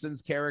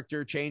Williamson's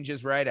character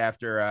changes right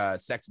after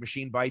Sex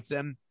Machine bites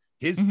him,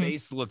 his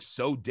face looks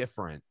so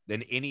different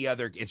than any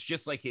other. It's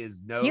just like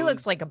his nose. He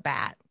looks like a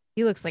bat.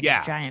 He looks like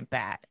a giant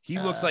bat. He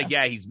looks like,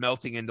 he's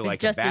melting into like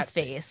just a bat his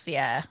face.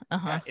 Yeah.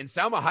 Uh-huh. And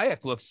Salma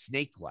Hayek looks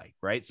snake-like,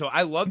 right? So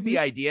I love the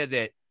idea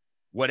that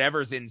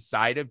whatever's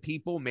inside of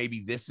people,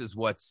 maybe this is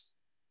what's,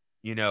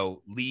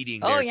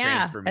 leading their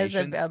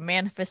transformations. As a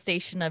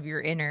manifestation of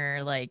your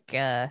inner, like,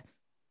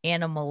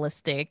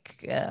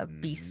 animalistic,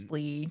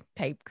 beastly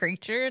type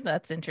creature.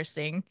 That's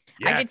interesting.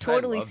 Yeah, I could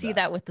totally see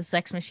that with the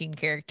Sex Machine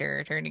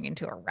character turning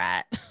into a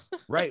rat.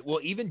 Right. Well,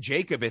 even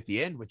Jacob at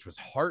the end, which was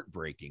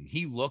heartbreaking,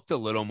 he looked a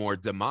little more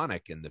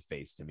demonic in the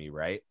face to me,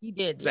 right? He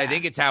did. So I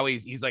think it's how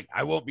he's like,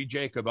 I won't be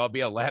Jacob. I'll be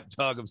a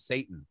lapdog of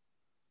Satan.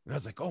 And I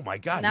was like, oh my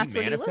God, and that's he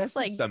what he looks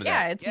like. Some of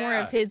yeah, that. It's more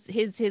of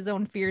his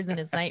own fears and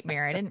his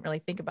nightmare. I didn't really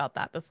think about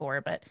that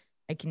before, but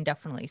I can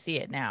definitely see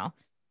it now.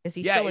 Because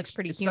he still looks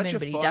pretty human,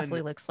 but he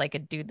definitely looks like a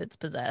dude that's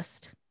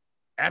possessed.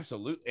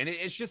 Absolutely. And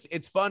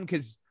it's fun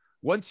because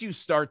once you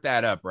start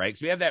that up, right?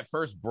 So we have that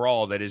first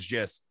brawl that is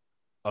just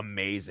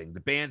amazing. The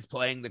band's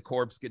playing the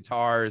corpse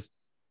guitars.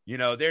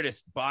 They're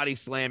just body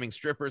slamming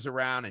strippers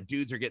around and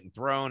dudes are getting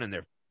thrown and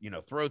their,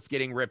 throats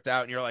getting ripped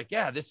out. And you're like,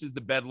 yeah, this is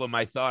the bedlam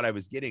I thought I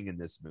was getting in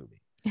this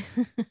movie.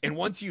 And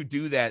once you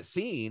do that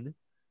scene,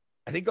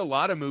 I think a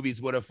lot of movies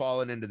would have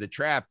fallen into the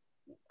trap.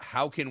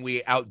 How can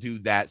we outdo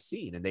that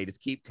scene? And they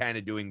just keep kind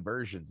of doing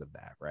versions of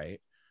that, right?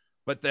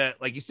 But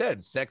like you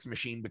said, Sex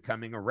Machine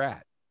becoming a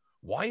rat.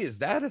 Why is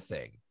that a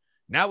thing?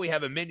 Now we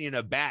have a minion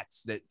of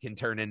bats that can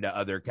turn into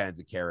other kinds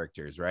of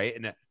characters, right?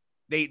 And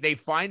they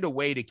find a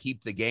way to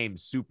keep the game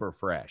super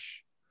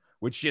fresh,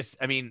 which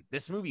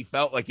this movie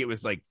felt like it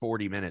was like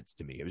 40 minutes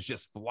to me. It was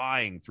just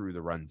flying through the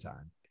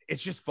runtime.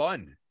 It's just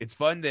fun. It's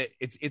fun that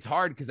it's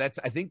hard because I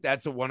think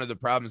that's one of the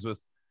problems with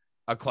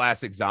a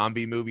classic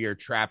zombie movie or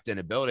trapped in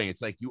a building.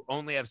 It's like you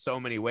only have so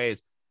many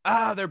ways.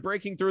 They're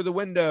breaking through the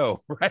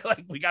window, right?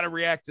 Like we got to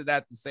react to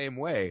that the same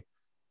way.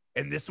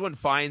 And this one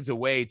finds a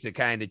way to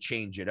kind of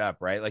change it up,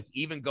 right? Like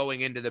even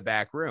going into the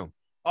back room.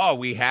 Oh,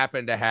 we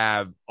happen to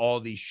have all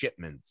these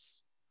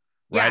shipments.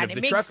 Yeah, right, and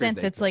it makes sense.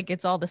 It's like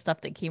it's all the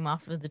stuff that came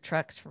off of the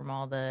trucks from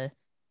all the,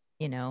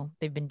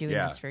 they've been doing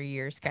this for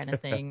years kind of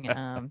thing.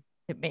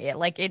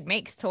 It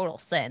makes total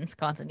sense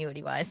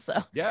continuity wise.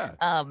 So yeah.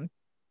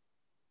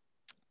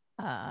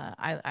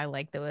 I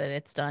like the way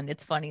it's done.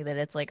 It's funny that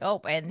it's like,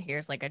 oh, and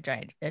here's like a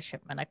giant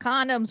shipment of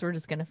condoms. We're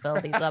just gonna fill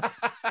these up.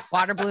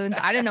 Water balloons.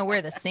 I didn't know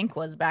where the sink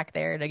was back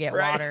there to get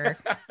water,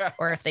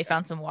 or if they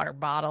found some water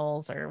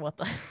bottles, or what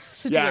the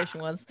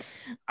situation was.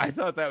 I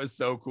thought that was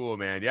so cool,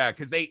 man. Yeah,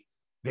 because they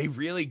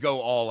really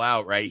go all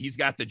out, right? He's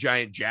got the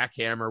giant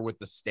jackhammer with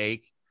the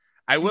stake.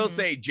 I will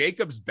say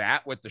Jacob's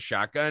bat with the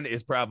shotgun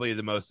is probably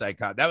the most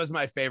iconic. That was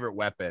my favorite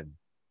weapon.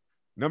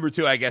 Number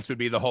 2, I guess, would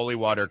be the holy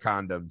water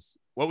condoms.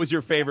 What was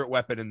your favorite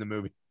weapon in the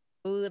movie?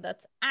 Ooh,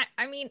 that's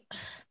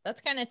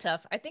kind of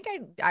tough. I think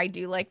I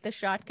do like the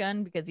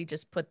shotgun because he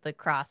just put the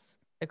crosses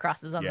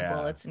on the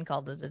bullets and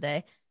called it a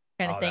day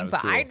kind of thing.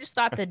 But cool. I just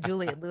thought that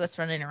Juliette Lewis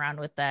running around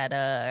with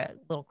that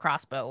little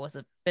crossbow was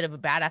a bit of a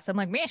badass. I'm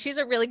like, man, she's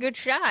a really good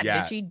shot.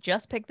 Yeah. Did she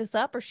just pick this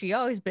up or she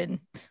always been?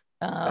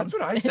 That's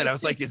what I said. I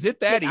was like, is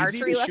it that easy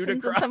to shoot a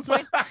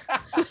crossbow?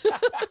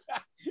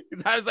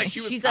 Because I was like,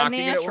 she's a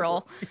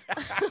natural.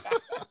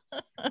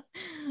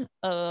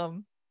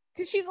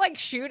 Because she's like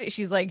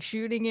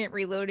shooting it,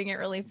 reloading it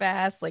really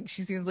fast. Like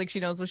she seems like she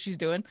knows what she's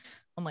doing.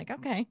 I'm like,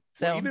 okay.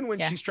 So well, even when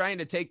she's trying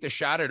to take the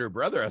shot at her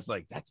brother, I was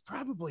like, that's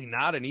probably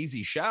not an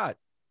easy shot,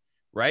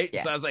 right?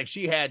 Yeah. So I was like,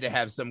 she had to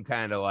have some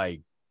kind of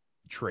like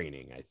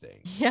training, I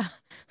think. Yeah.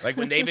 Like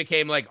when they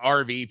became like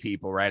RV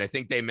people, right? I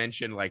think they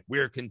mentioned like,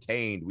 we're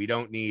contained. We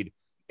don't need,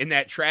 in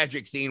that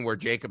tragic scene where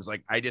Jacob's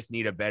like, I just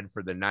need a bed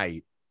for the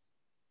night,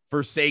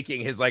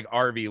 forsaking his like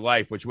RV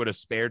life, which would have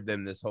spared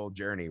them this whole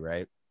journey,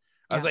 right?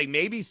 I was like,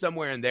 maybe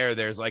somewhere in there,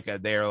 there's like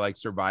they're like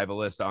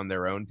survivalists on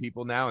their own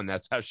people now, and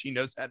that's how she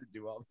knows how to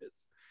do all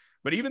this.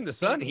 But even the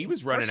son, he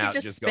was running out.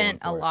 Just spent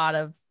a lot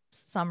of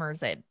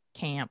summers at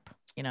camp.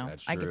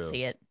 I could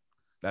see it.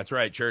 That's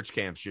right. Church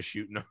camps, just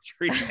shooting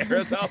tree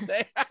arrows all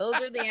day. Those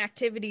are the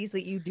activities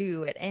that you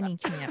do at any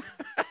camp.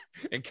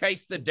 In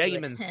case the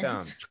demons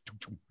come.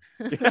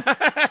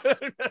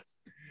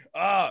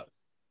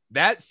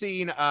 That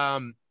scene,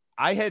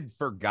 I had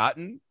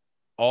forgotten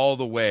all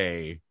the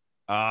way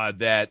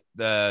that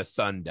the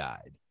son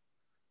died.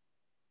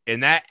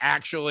 And that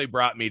actually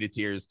brought me to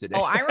tears today.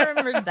 Oh, I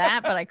remembered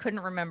that, but I couldn't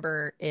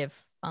remember if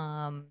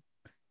I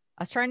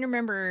was trying to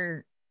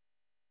remember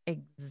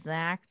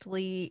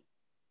exactly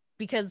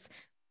because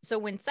so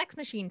when Sex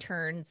Machine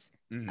turns,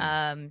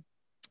 the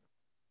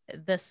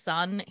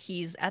son,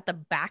 he's at the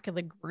back of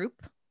the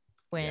group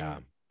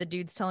when the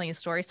dude's telling a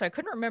story. So I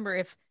couldn't remember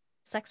if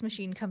Sex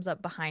Machine comes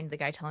up behind the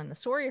guy telling the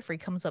story, if he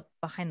comes up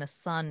behind the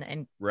son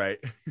and Right.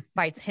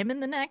 bites him in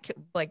the neck,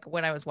 like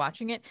when I was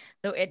watching it.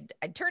 So it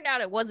turned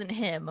out it wasn't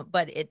him,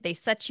 but they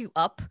set you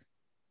up.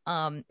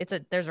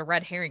 There's a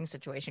red herring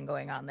situation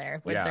going on there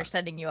where Yeah. they're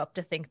setting you up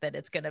to think that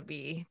it's gonna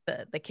be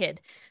the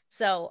kid.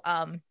 So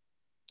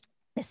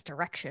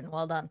misdirection,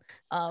 well done.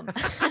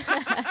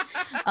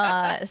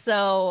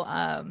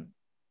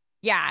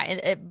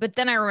 Yeah, but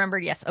then I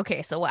remembered, yes,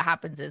 okay, so what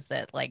happens is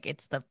that like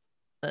it's the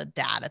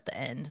dad at the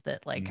end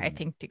that like I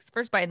think takes the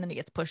first bite, and then he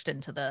gets pushed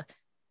into the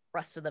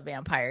rest of the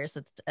vampires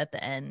at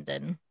the end,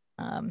 and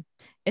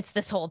it's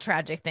this whole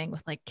tragic thing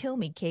with like kill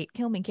me Kate,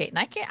 and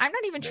I'm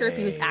not even sure if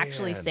he was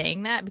actually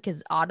saying that,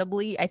 because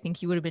audibly I think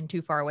he would have been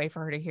too far away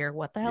for her to hear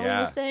what the hell he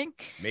was saying.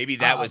 Maybe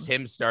that was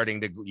him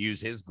starting to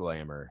use his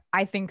glamour.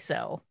 I think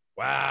so.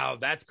 Wow,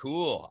 that's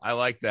cool. I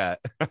like that.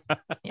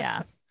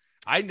 Yeah.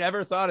 I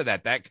never thought of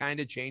that. That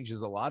kind of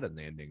changes a lot in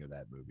the ending of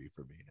that movie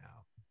for me now.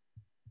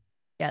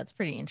 Yeah, it's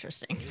pretty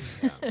interesting.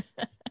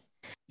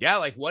 Yeah,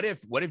 like what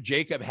if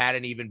Jacob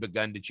hadn't even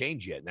begun to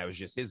change yet, and that was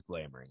just his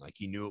glamoring, like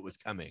he knew it was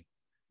coming,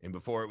 and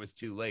before it was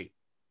too late.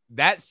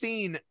 That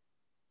scene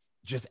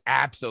just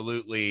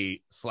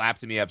absolutely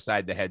slapped me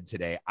upside the head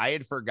today. I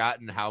had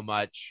forgotten how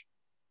much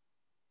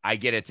I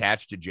get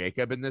attached to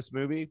Jacob in this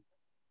movie.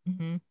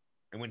 Mm-hmm.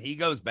 And when he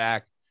goes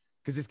back,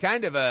 because it's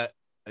kind of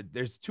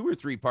there's 2 or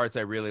 3 parts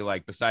I really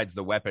like besides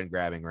the weapon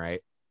grabbing,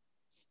 right?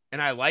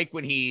 And I like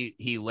when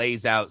he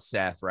lays out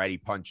Seth, right? He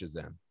punches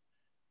him.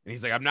 And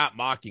he's like, I'm not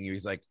mocking you.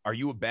 He's like, are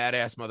you a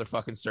badass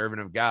motherfucking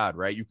servant of God,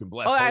 right? You can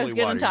bless holy I was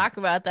going water. to talk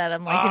about that.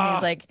 I'm like, and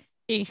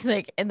he's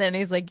like, and then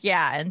he's like,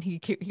 yeah. And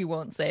he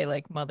won't say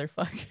like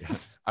motherfuckers.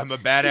 Yes. I'm a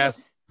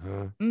badass.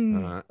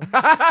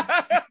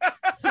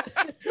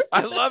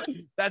 I love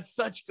that's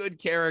such good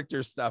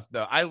character stuff,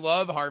 though. I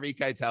love Harvey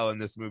Keitel in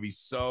this movie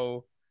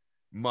so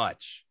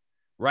much,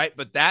 right?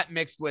 But that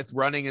mixed with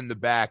running in the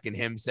back and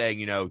him saying,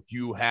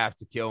 you have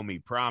to kill me,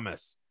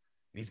 promise.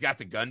 And he's got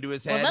the gun to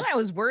his head. Well, then I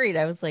was worried.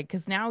 I was like,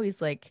 because now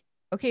he's like,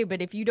 okay,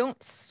 but if you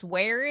don't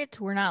swear it,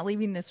 we're not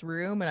leaving this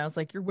room. And I was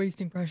like, you're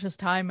wasting precious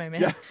time, my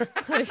man. Yeah.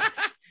 Like,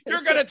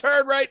 you're gonna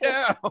turn right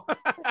now.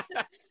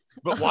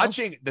 But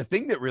watching, the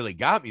thing that really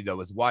got me though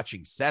was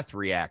watching Seth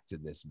react to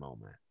this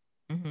moment.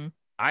 Mm-hmm.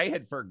 I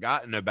had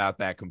forgotten about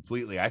that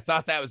completely. I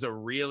thought that was a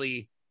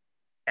really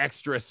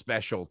extra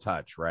special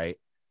touch, right?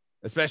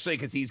 Especially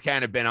because he's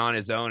kind of been on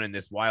his own in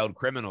this wild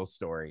criminal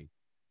story,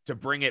 to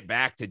bring it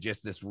back to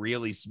just this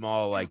really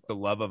small, like the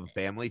love of a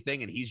family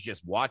thing. And he's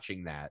just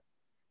watching that,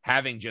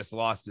 having just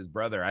lost his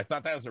brother. I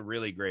thought that was a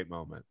really great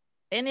moment.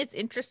 And it's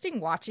interesting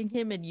watching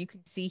him, and you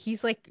can see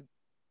he's like,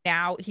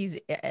 now he's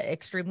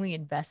extremely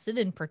invested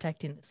in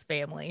protecting this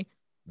family.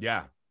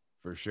 Yeah,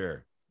 for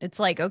sure. It's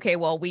like, okay,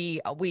 well,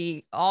 we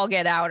all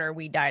get out or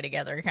we die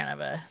together kind of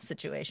a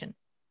situation.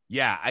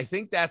 Yeah, I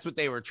think that's what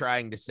they were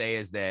trying to say,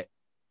 is that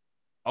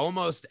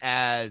almost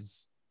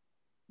as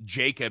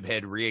Jacob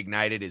had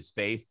reignited his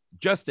faith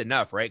just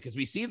enough, right? Because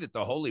we see that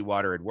the holy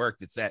water had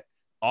worked. It's that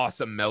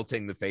awesome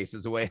melting the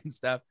faces away and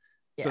stuff.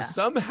 Yeah. So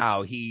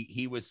somehow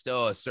he was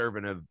still a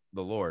servant of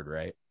the Lord,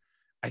 right?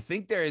 I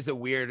think there is a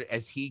weird,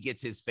 as he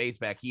gets his faith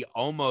back, he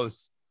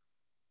almost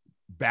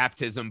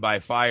baptism by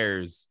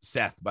fires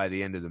Seth by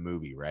the end of the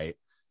movie, right?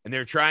 And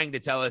they're trying to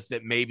tell us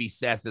that maybe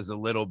Seth is a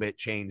little bit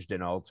changed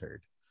and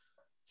altered.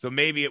 So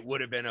maybe it would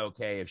have been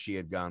okay if she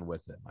had gone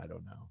with him. I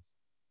don't know.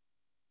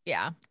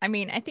 Yeah. I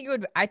mean, I think it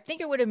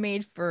would have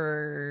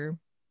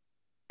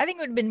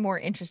been more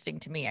interesting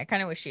to me. I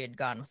kind of wish she had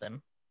gone with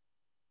him.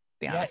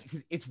 Yeah,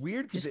 it's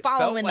weird because it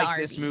felt like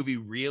this movie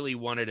really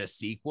wanted a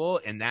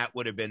sequel, and that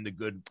would have been the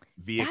good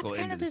vehicle. That's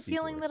kind into of the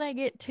feeling that I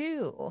get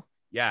too.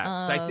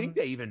 Yeah, so I think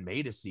they even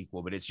made a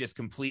sequel, but it's just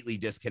completely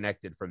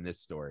disconnected from this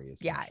story.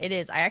 Yeah, it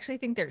is. I actually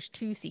think there's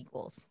 2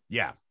 sequels.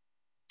 Yeah.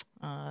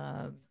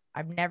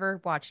 I've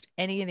never watched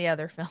any of the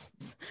other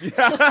films.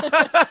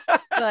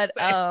 But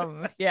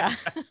yeah.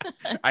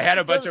 I had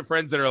a bunch of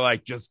friends that are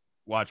like, just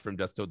watch From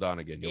Dusk Till Dawn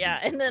again. Yeah,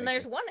 and then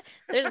there's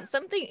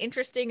something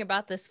interesting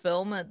about this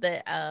film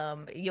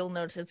that you'll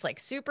notice. It's like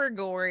super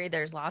gory.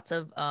 There's lots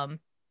of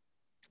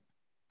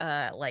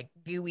like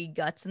gooey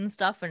guts and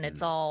stuff, and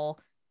it's all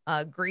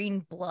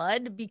green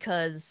blood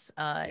because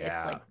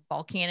it's like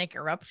volcanic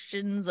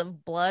eruptions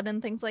of blood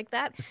and things like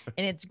that.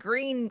 And it's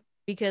green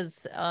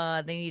because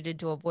they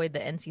needed to avoid the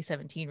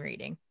NC-17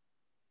 rating.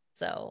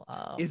 So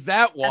is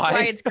that why? That's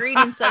why it's green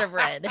instead of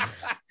red.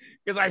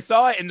 Because I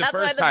saw it in the first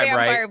time, right? That's why the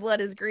vampire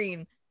blood is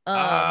green.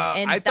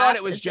 And I thought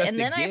it was just and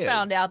then I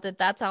found out that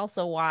that's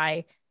also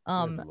why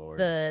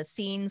the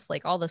scenes,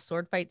 like all the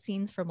sword fight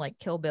scenes from like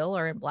Kill Bill,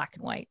 are in black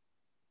and white.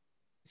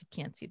 So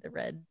you can't see the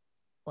red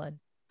blood.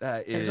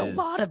 There's a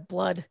lot of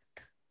blood.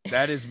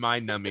 That is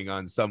mind numbing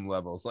on some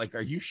levels. Like,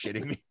 are you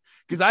shitting me?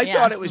 Because I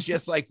thought it was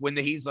just like when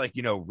he's like,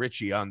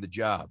 Richie on the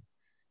job,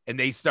 and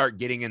they start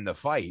getting in the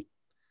fight.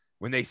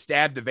 When they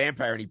stab the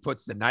vampire and he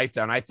puts the knife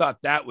down, I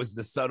thought that was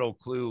the subtle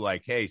clue,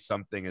 like, hey,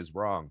 something is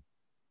wrong.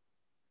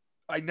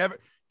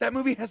 That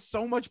movie has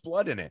so much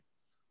blood in it.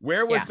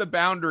 Where was Yeah. the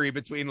boundary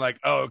between like,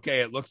 oh, okay,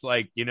 it looks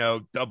like,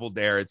 Double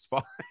Dare, it's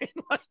fine.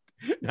 Like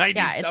 90s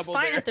Yeah, it's Double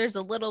fine Dare. if there's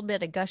a little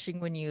bit of gushing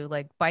when you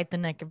like bite the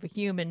neck of a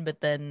human, but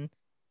then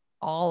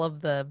all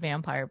of the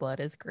vampire blood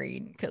is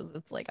green because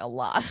it's like a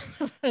lot.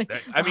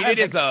 I mean, it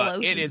is an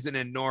explosions.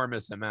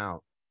 enormous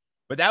amount.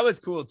 But that was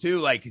cool too,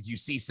 like, because you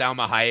see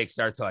Salma Hayek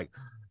start to like,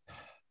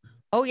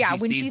 Oh yeah,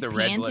 she when sees she's the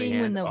red bloody panting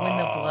when hand. the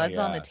Oh blood's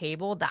on the yeah.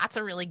 table, that's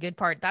a really good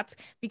part. That's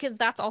because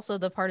that's also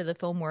the part of the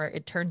film where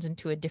it turns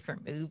into a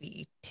different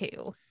movie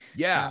too.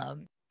 Yeah.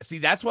 Um, See,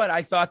 that's what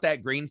I thought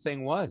that green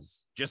thing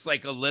was. Just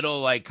like a little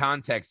like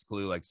context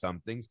clue, like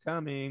something's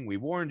coming. We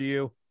warned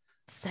you.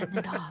 Setting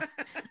it off.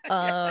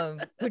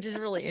 Yeah. Which is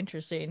really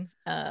interesting.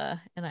 And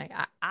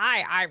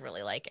I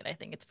really like it. I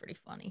think it's pretty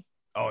funny.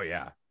 Oh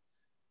yeah.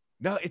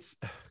 No, it's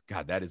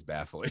God, that is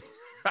baffling.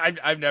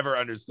 I've never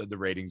understood the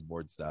ratings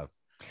board stuff.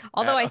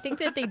 Although I think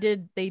that they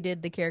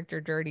did the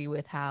character dirty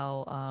with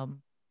how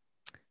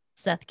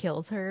Seth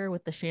kills her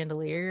with the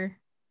chandelier.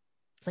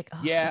 It's like, oh,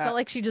 I Yeah, felt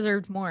like she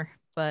deserved more,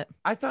 but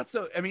I thought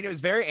so. I mean, it was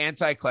very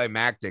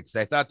anticlimactic.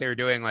 I thought they were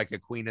doing like a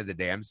Queen of the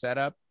Dam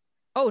setup.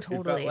 oh, It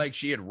felt totally. like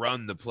she had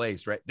run the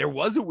place, right? There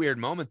was a weird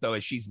moment though,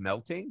 as she's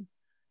melting.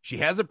 She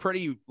has a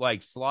pretty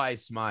like sly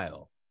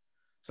smile.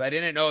 So I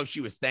didn't know if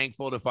she was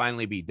thankful to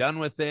finally be done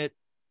with it,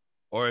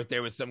 or if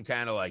there was some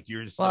kind of like,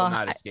 you're still Well,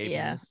 not escaping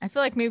yeah, this. I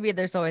feel like maybe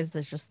there's always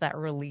just that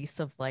release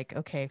of like,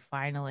 okay,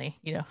 finally,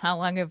 how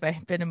long have I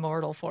been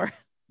immortal for?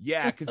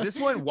 Yeah, because this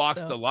one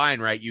walks So, the line,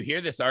 right? You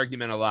hear this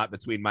argument a lot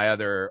between my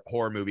other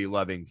horror movie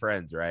loving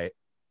friends, right?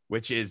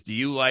 Which is, do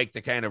you like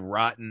the kind of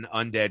rotten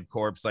undead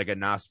corpse like a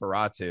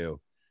Nosferatu,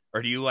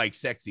 or do you like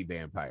sexy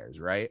vampires,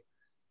 right?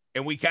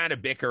 And we kind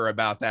of bicker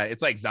about that.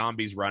 It's like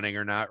zombies running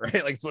or not,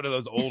 right? Like it's one of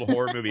those old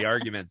horror movie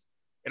arguments.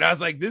 And I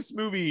was like, this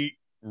movie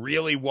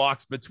really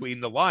walks between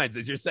the lines.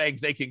 As you're saying,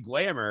 they can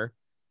glamour,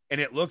 and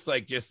it looks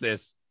like just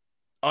this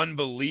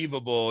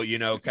unbelievable,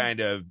 kind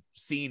of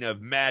scene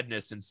of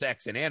madness and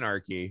sex and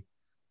anarchy.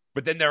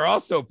 But then they're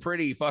also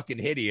pretty fucking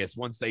hideous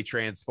once they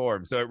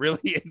transform. So it really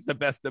is the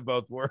best of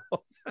both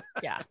worlds.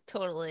 yeah,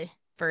 totally,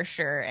 for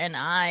sure. And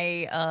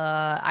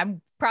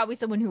I'm probably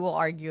someone who will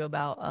argue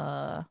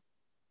about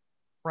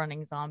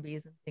running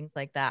zombies and things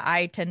like that.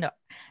 I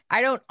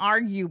don't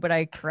argue, but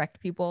I correct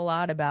people a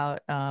lot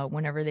about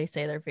whenever they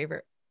say their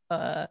favorite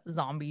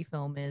zombie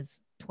film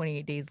is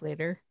 28 Days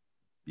Later.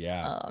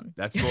 Yeah. Um,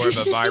 That's more of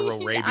a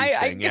viral rabies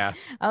I, thing. Yeah.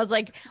 I was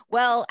like,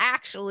 well,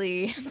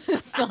 actually,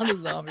 it's not a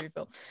zombie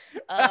film.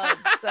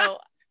 So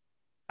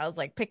I was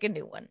like, pick a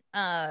new one.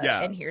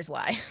 Yeah. And here's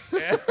why.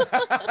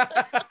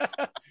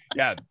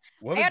 Yeah.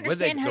 I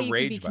understand how the you can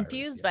rage be virus,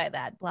 confused yeah. by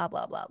that. Blah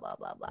blah blah blah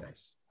blah blah.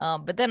 Yes.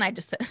 But then I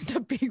just end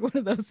up being one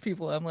of those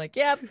people. I'm like,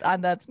 yep,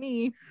 that's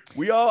me.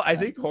 I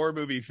think horror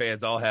movie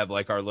fans all have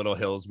like our little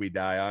hills we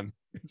die on.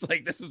 It's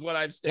like, this is what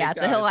I've staked Yeah,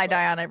 it's a out. hill I like,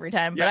 die on every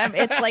time. But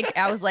yeah. it's like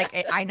I was like,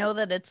 I know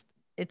that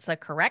it's a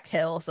correct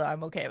hill, so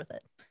I'm okay with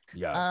it.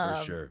 Yeah,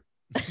 for sure.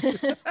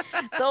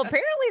 So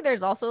apparently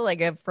there's also like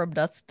a From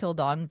Dusk Till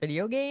Dawn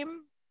video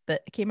game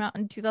that came out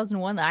in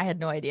 2001 that I had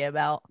no idea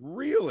about.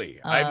 Really?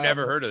 I've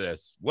never heard of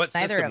this. What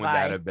Neither system have would I.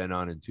 that have been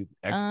on in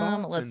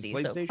Xbox Let's and see.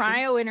 So PlayStation?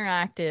 Cryo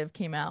Interactive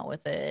came out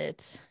with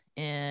it,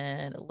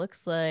 and it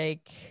looks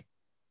like,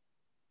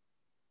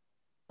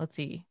 let's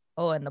see.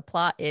 Oh, and the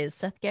plot is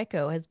Seth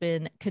Gecko has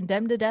been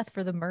condemned to death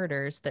for the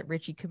murders that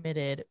Richie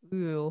committed.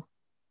 Ooh,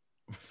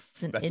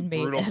 it's an That's a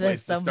inmate brutal at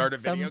place to start a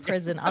video some game.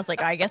 prison. I was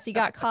like, I guess he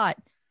got caught.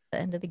 The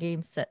end of the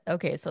game set.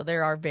 Okay, so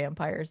there are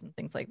vampires and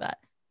things like that.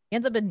 He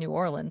ends up in New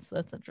Orleans. So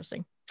that's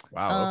interesting.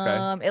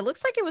 Wow, okay. It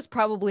looks like it was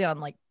probably on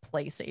like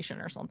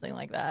PlayStation or something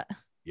like that.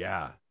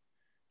 Yeah.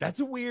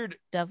 That's a weird.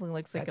 Definitely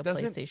looks like That a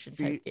doesn't PlayStation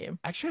feel- type game.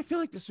 Actually, I feel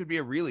like this would be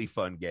a really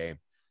fun game.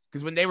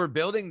 Because when they were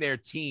building their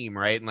team,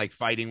 right, and like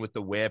fighting with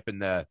the whip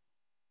and the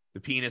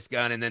penis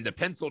gun and then the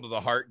pencil to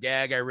the heart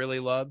gag, I really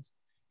loved.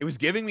 It was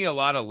giving me a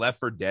lot of Left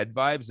 4 Dead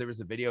vibes. There was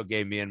a video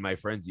game me and my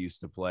friends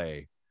used to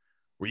play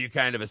where you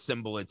kind of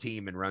assemble a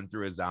team and run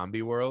through a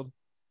zombie world.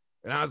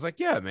 And I was like,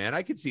 yeah, man,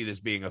 I could see this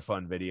being a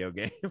fun video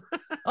game.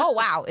 Oh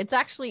wow, it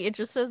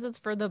just says it's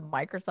for the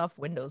Microsoft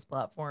Windows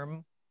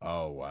platform.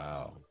 Oh,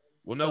 wow.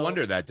 Well, no So,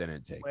 wonder that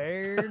didn't take.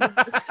 Where did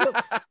this go?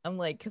 I'm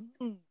like,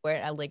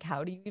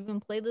 how do you even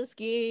play this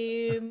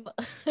game?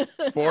 I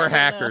Four don't know.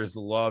 hackers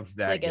loved It's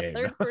that like game. a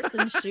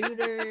third-person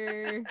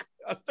shooter.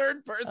 A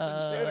third-person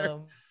shooter.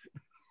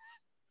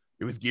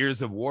 It was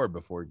Gears of War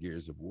before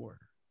Gears of War.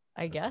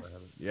 I That's guess what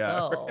happened.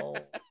 Yeah.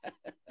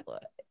 so.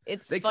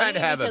 It's They funny kind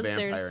of have a because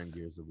vampire there's in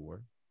Gears of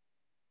War.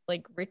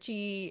 like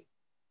Richie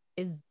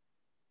is.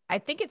 I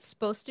think it's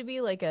supposed to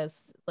be like an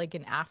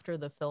after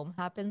the film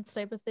happens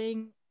type of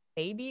thing,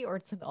 maybe, or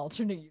it's an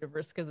alternate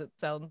universe because it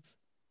sounds.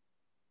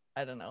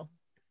 I don't know.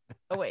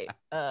 Oh wait,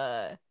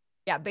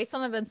 yeah, based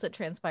on events that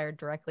transpired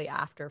directly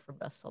after From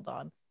Dusk Till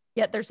Dawn.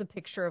 Yet there's a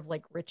picture of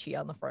like Richie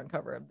on the front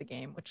cover of the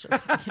game, which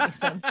doesn't make any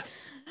sense.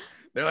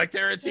 They're like,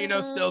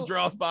 Tarantino still No.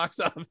 draws box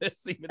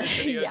office even in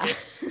video Yeah.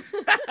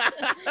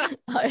 games.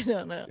 I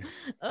don't know.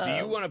 Do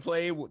you want to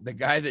play the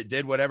guy that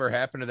did whatever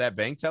happened to that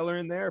bank teller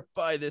in there?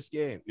 Buy this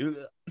game. That's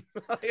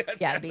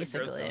Yeah, kind of the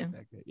gross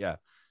basically. yeah.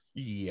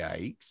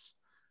 Yikes.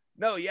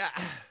 No, yeah.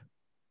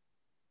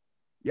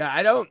 Yeah,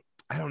 I don't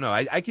know.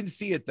 I can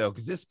see it though,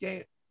 because this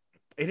game,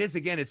 it is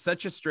again, it's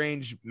such a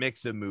strange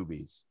mix of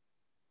movies.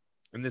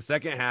 And the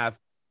second half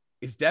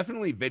is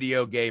definitely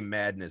video game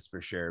madness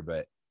for sure.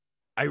 But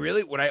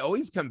what I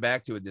always come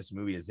back to with this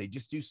movie is they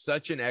just do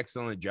such an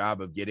excellent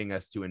job of getting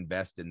us to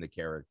invest in the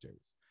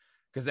characters.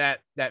 Because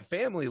that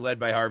family led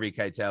by Harvey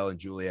Keitel and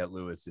Juliette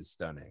Lewis is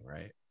stunning,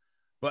 right?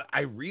 But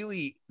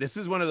this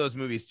is one of those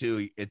movies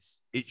too.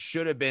 It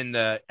should have been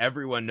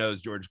everyone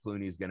knows George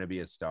Clooney is going to be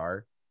a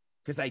star,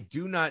 because I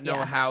do not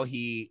know how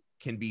he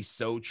can be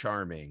so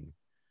charming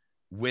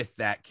with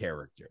that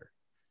character.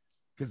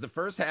 Because the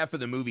first half of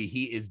the movie,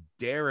 he is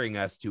daring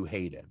us to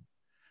hate him,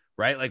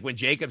 right? Like when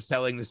Jacob's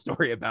telling the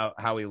story about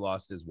how he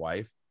lost his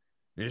wife,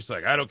 and he's just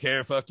like, I don't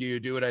care, fuck you,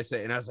 do what I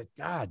say. And I was like,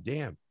 God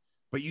damn.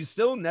 But you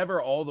still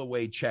never all the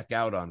way check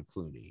out on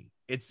Clooney.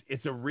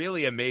 It's a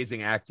really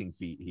amazing acting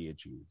feat he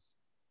achieves.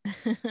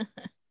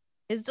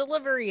 His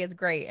delivery is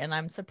great, and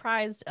I'm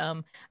surprised.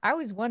 I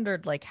always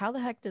wondered, like, how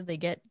the heck did they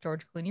get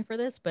George Clooney for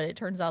this? But it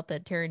turns out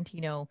that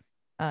Tarantino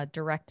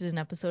directed an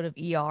episode of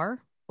ER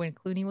when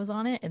Clooney was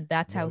on it, and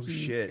that's how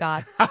he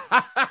got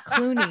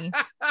Clooney.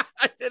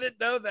 I didn't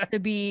know that. To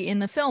be in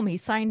the film. He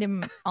signed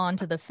him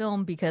onto the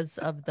film because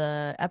of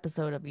the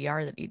episode of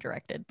ER that he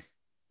directed.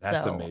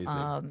 That's amazing.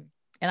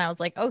 And I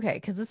was like, okay,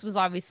 because this was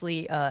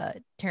obviously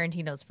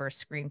Tarantino's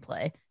first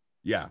screenplay.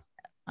 Yeah.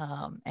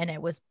 And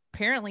it was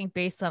apparently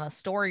based on a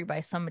story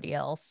by somebody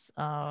else,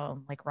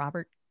 like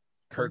Robert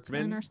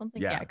Kurtzman or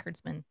something. Yeah,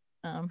 Kurtzman.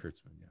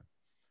 Kurtzman,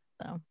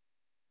 yeah. So.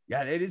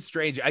 Yeah, it is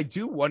strange. I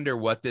do wonder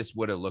what this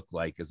would have looked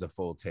like as a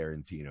full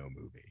Tarantino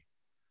movie.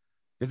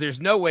 Because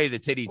there's no way the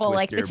titty twister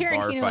like the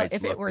Tarantino, bar fights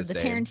if it were the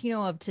same.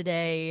 Tarantino of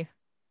today,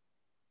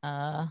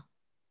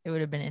 it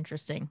would have been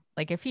interesting.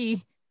 Like if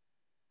he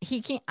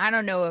can't, I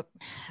don't know.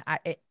 I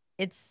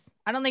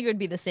don't think it would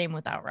be the same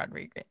without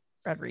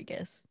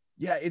Rodriguez.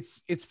 Yeah,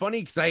 it's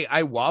funny because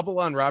I wobble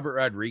on Robert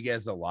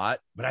Rodriguez a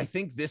lot, but I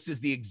think this is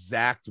the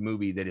exact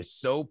movie that is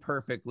so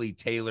perfectly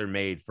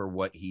tailor-made for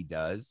what he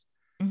does.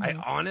 Mm-hmm. I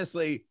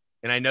honestly,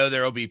 and I know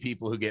there will be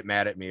people who get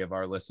mad at me of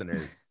our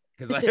listeners,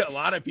 because a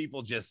lot of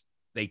people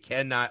they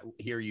cannot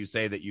hear you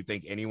say that you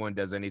think anyone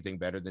does anything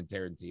better than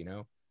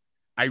Tarantino.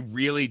 I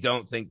really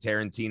don't think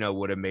Tarantino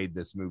would have made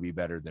this movie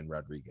better than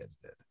Rodriguez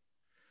did.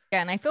 Yeah,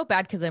 and I feel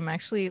bad because I'm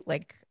actually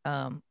like,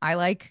 I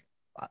like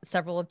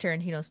several of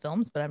Tarantino's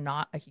films, but I'm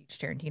not a huge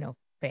Tarantino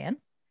fan.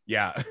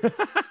 Yeah.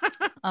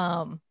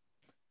 But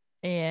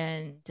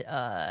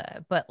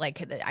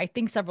like I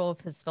think several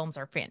of his films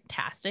are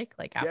fantastic,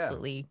 like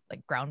absolutely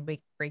like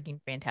groundbreaking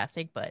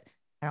fantastic, but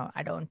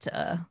I don't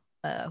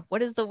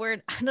what is the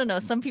word? I don't know.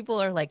 Some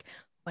people are like,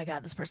 oh my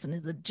God, this person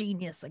is a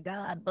genius, a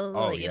god.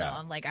 You know,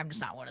 I'm like, I'm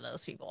just not one of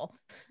those people.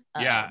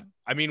 Yeah.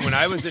 I mean, when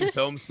I was in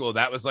film school,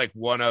 that was like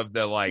one of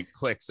the like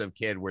cliques of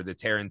kid were the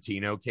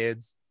Tarantino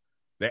kids.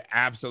 They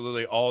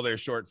absolutely all their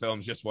short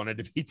films just wanted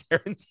to be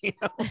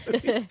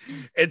Tarantino.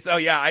 And so,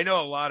 yeah, I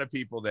know a lot of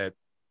people that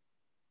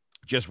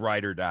just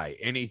ride or die.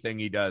 Anything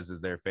he does is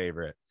their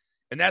favorite.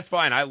 And that's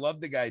fine. I love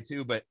the guy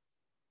too, but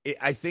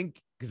I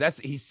think because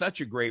he's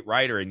such a great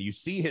writer and you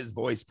see his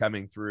voice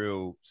coming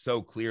through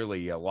so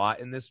clearly a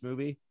lot in this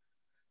movie.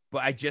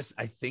 But I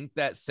think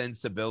that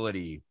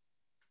sensibility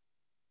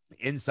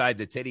inside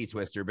the titty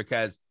twister,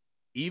 because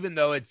even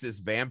though it's this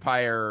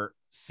vampire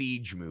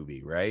siege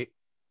movie, right?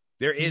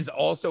 There is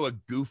also a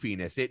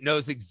goofiness. It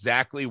knows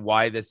exactly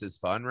why this is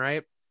fun,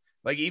 right?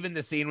 Like even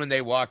the scene when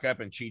they walk up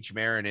and Cheech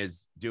Marin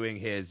is doing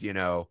his,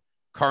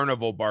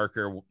 carnival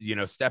barker,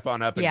 step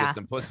on up and get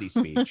some pussy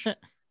speech.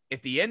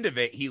 At the end of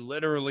it, he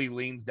literally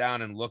leans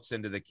down and looks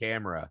into the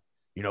camera,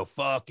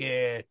 fuck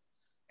it.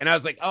 And I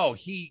was like, oh,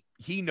 he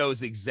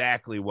knows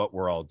exactly what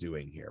we're all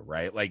doing here,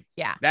 right? Like,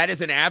 that is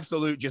an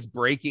absolute just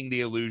breaking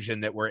the illusion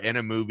that we're in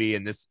a movie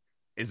and this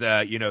is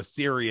a,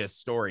 serious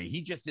story.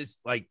 He just is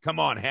like, come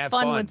on, have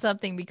fun. When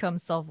something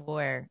becomes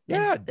self-aware.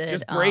 Yeah,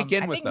 just break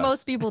in with us. I think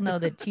most people know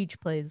that Cheech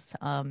plays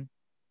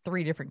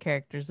 3 different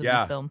characters in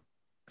the film.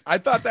 I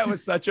thought that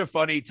was such a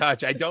funny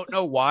touch. I don't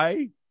know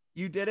why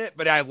you did it,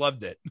 but I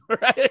loved it.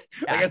 Right?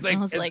 Yeah, I guess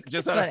like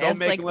just on a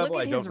filmmaking level,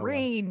 look at his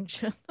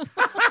range.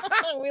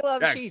 We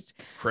love Cheech.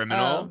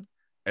 Criminal,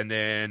 and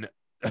then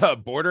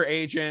border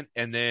agent,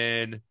 and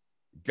then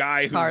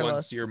guy who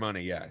wants your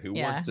money. Yeah, who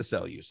wants to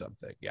sell you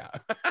something. Yeah.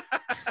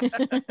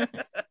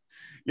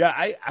 Yeah,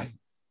 I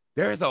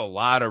there's a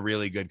lot of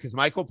really good, because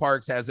Michael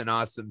Parks has an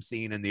awesome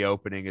scene in the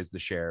opening as the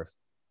sheriff.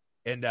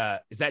 And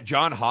is that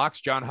John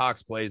Hawkes? John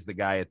Hawkes plays the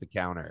guy at the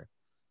counter.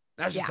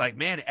 I was just like,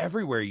 man,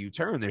 everywhere you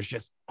turn, there's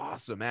just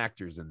awesome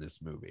actors in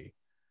this movie.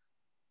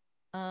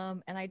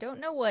 And I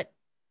don't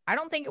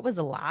think it was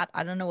a lot.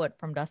 I don't know what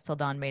From Dusk Till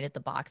Dawn made at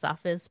the box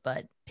office,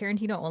 but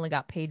Tarantino only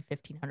got paid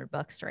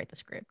 $1,500 to write the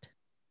script.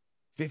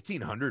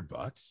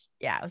 $1,500?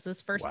 Yeah, it was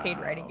his first paid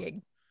writing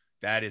gig.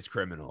 That is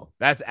criminal.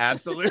 That's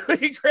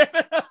absolutely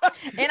criminal.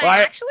 And Well,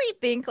 I actually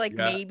think like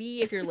yeah.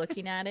 maybe if you're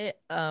looking at it,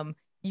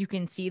 you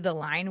can see the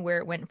line where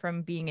it went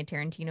from being a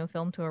Tarantino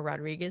film to a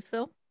Rodriguez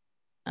film.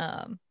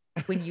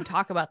 When you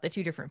talk about the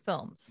two different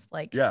films,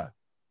 like Yeah.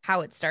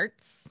 how it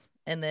starts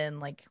and then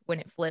like when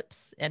it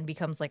flips and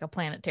becomes like a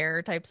Planet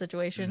Terror type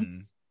situation.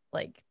 Mhm.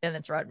 Like then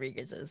it's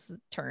Rodriguez's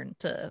turn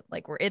to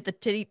like we're at the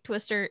titty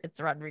twister, it's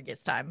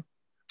Rodriguez time.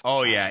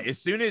 Oh yeah. As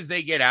soon as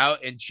they get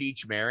out and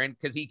Cheech Marin,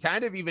 because he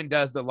kind of even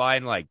does the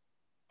line like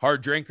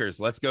hard drinkers,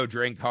 let's go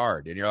drink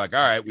hard. And you're like, all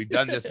right, we've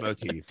done this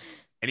motif.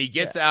 And he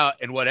gets out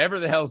and whatever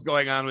the hell's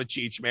going on with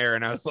Cheech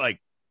Marin, I was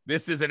like,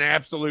 this is an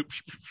absolute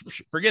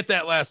forget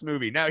that last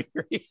movie. Now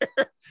you're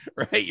here,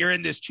 right? You're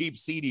in this cheap,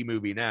 seedy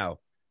movie now.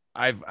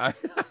 I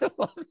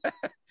love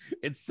that.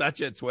 It's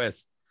such a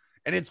twist.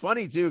 And it's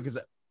funny too, because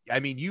I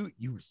mean, you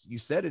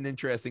said an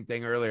interesting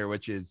thing earlier,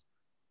 which is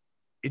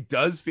it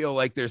does feel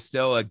like there's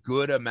still a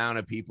good amount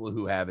of people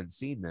who haven't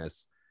seen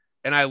this.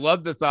 And I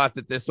love the thought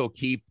that this will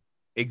keep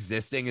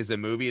existing as a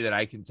movie that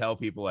I can tell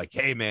people like,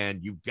 hey man,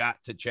 you've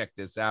got to check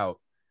this out.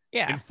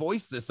 Yeah. And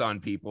foist this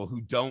on people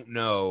who don't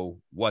know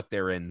what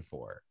they're in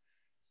for.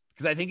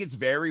 Because I think it's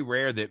very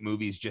rare that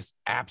movies just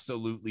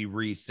absolutely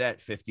reset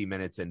 50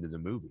 minutes into the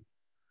movie.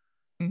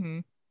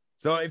 Mm-hmm.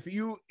 So if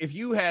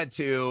you had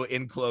to,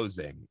 in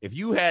closing, if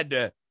you had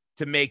to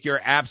make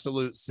your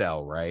absolute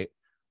sell, right?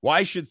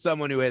 Why should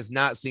someone who has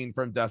not seen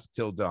From Dusk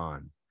Till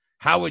Dawn,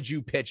 how would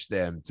you pitch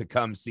them to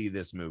come see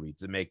this movie,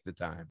 to make the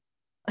time?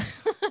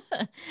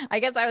 I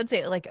guess I would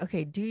say like,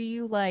 okay, do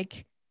you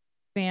like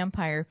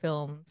vampire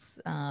films?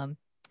 Well,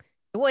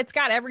 it's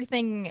got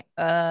everything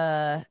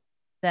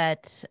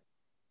that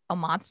a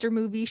monster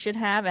movie should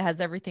have. It has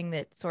everything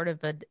that sort of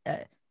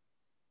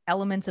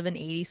elements of an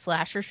 80s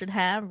slasher should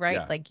have, right?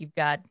 Yeah. Like you've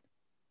got,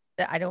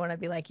 I don't want to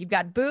be like, you've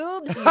got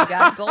boobs, you've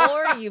got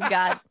gore, you've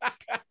got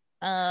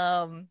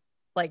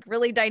like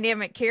really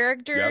dynamic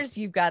characters,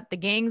 you've got the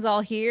gangs all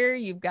here,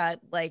 you've got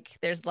like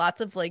there's lots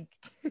of like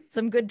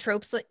some good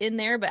tropes in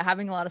there, but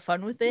having a lot of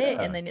fun with it.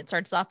 And then it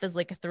starts off as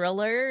like a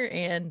thriller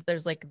and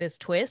there's like this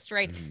twist,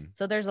 right? Mm-hmm.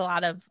 So there's a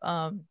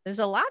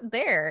lot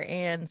there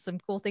and some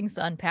cool things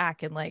to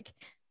unpack. And like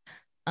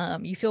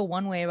you feel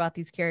one way about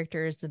these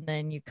characters and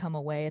then you come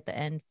away at the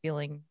end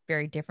feeling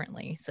very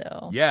differently.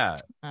 So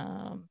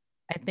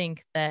I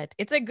think that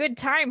it's a good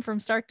time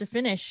from start to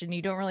finish and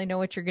you don't really know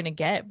what you're going to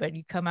get, but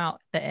you come out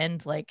at the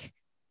end like,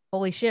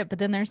 holy shit. But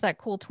then there's that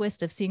cool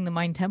twist of seeing the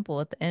Mind Temple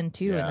at the end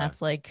too. Yeah. And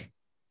that's like,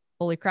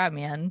 holy crap,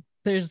 man,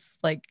 there's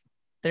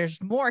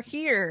more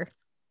here,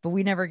 but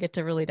we never get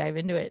to really dive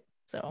into it.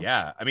 So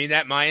yeah, I mean,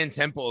 that Mayan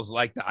temple is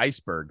like the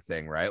iceberg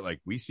thing, right?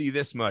 Like we see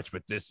this much,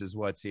 but this is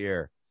what's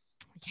here.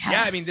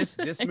 Yeah, I mean, this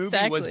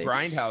movie was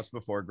Grindhouse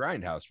before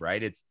Grindhouse,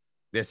 right? It's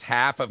this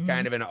half of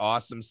kind of an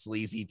awesome,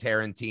 sleazy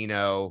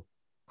Tarantino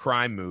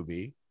crime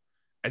movie.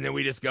 And then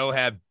we just go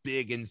have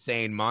big,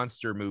 insane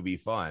monster movie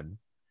fun.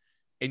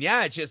 And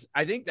yeah, it's just,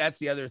 I think that's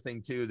the other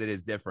thing too that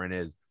is different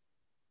is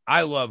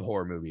I love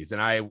horror movies and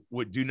I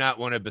do not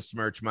want to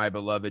besmirch my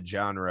beloved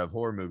genre of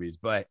horror movies,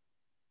 but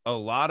a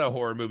lot of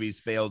horror movies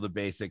fail the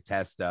basic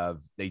test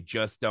of they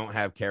just don't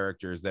have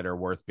characters that are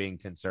worth being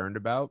concerned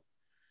about.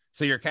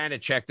 So you're kind of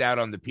checked out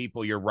on the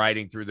people you're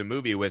riding through the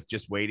movie with,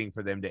 just waiting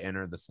for them to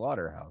enter the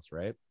slaughterhouse,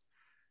 right?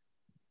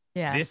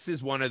 Yeah. This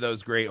is one of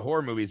those great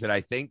horror movies that I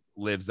think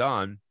lives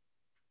on,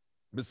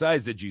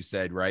 besides that you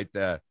said, right?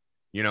 The,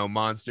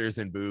 monsters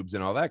and boobs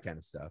and all that kind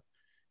of stuff,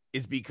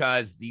 is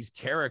because these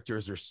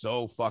characters are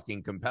so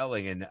fucking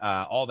compelling and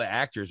all the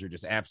actors are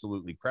just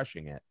absolutely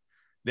crushing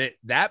it.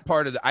 That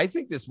part of I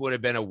think this would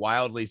have been a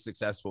wildly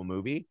successful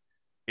movie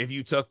if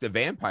you took the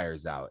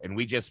vampires out and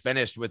we just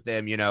finished with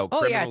them,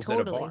 criminals at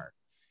a bar.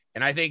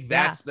 And I think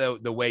that's the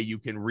way you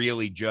can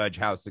really judge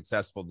how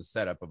successful the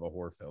setup of a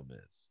horror film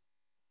is.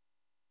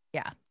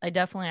 Yeah, I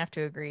definitely have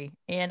to agree.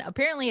 And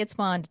apparently it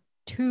spawned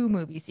 2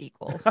 movie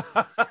sequels.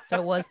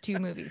 So it was 2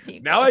 movie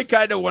sequels. Now I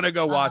kind of want to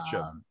go watch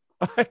them.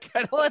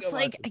 Well, it's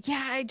like,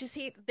 I just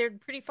hate, they're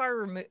pretty far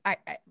removed. I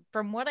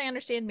from what I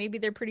understand, maybe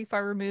they're pretty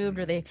far removed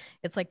or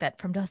it's like that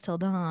From Dusk Till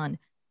Dawn,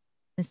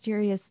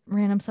 mysterious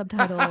random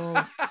subtitle.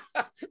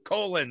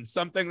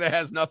 Something that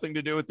has nothing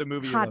to do with the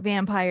movie. Hot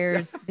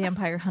vampires,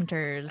 vampire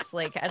hunters.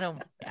 Like, I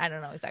don't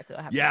know exactly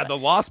what happened. Yeah, the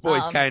Lost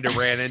Boys kind of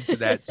ran into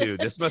that too.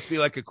 This must be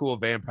like a cool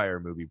vampire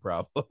movie,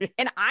 probably.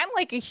 And I'm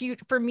like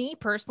for me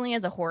personally,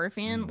 as a horror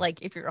fan,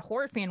 like if you're a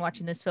horror fan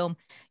watching this film,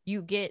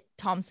 you get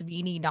Tom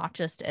Savini not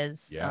just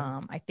as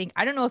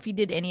I don't know if he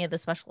did any of the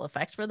special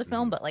effects for the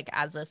film, but like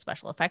as a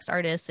special effects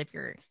artist,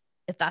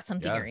 if that's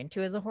something you're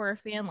into as a horror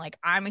fan, like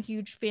I'm a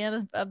huge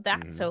fan of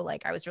that. So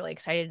like I was really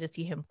excited to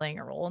see him playing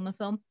a role in the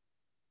film.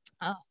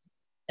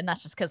 And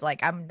that's just because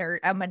like I'm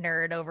a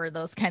nerd over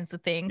those kinds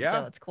of things.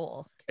 So it's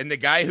cool. And the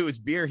guy whose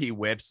beer he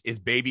whips is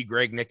baby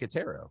Greg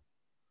Nicotero.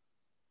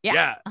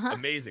 Yeah.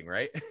 Amazing,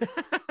 right?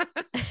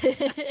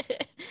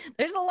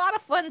 There's a lot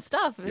of fun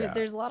stuff.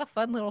 There's a lot of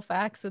fun little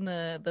facts in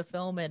the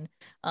film. And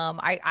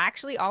I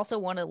actually also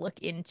want to look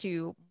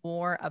into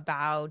more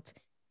about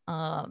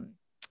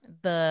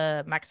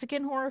the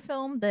Mexican horror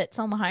film that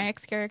Selma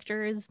Hayek's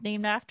character is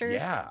named after.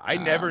 Yeah, I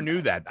never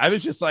knew that. I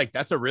was just like,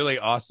 that's a really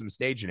awesome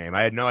stage name.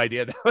 I had no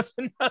idea that was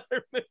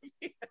another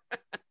movie.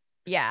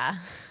 Yeah.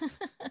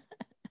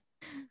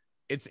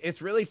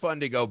 It's really fun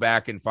to go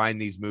back and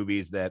find these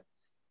movies that,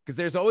 because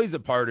there's always a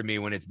part of me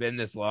when it's been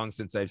this long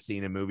since I've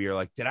seen a movie, you're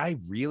like, did I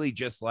really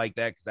just like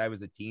that because I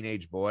was a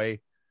teenage boy?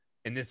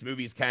 And this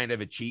movie's kind of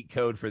a cheat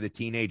code for the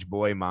teenage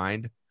boy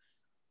mind.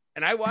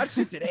 And I watched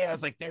it today. I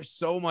was like, there's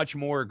so much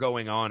more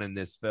going on in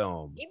this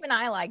film. Even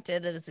I liked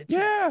it as a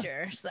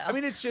teenager. So I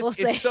mean, it's just,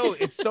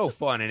 it's so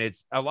fun. And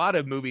it's a lot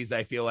of movies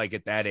I feel like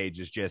at that age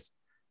is just,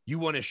 you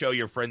want to show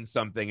your friends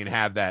something and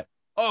have that,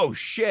 oh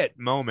shit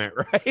moment,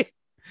 right?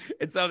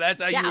 And so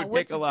that's how you would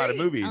pick a lot of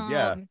movies.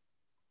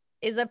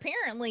 Is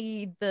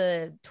apparently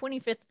the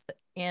 25th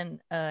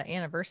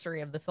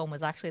anniversary of the film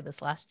was actually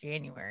this last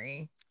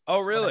January. Oh,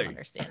 really?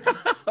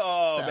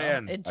 Oh, so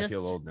man. I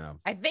feel old now.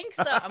 I think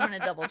so. I'm going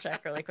to double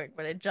check really quick,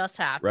 but it just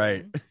happened.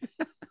 Right.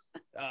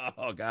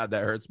 Oh, God,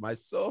 that hurts my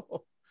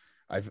soul.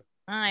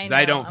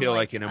 I don't feel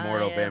like an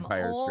immortal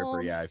vampire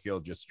stripper. Yeah, I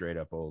feel just straight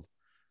up old.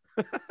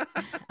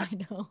 I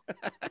know.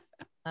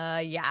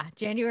 Yeah,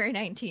 January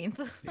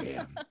 19th.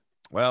 Damn.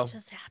 Well, it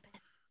just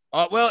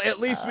happened. Well, at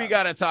least we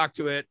got to talk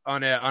to it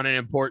on an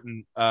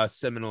important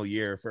seminal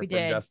year for From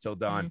Dusk Till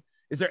Dawn. Mm-hmm.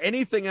 Is there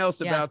anything else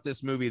about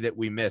this movie that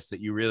we missed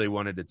that you really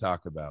wanted to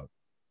talk about?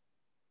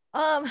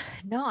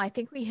 No, I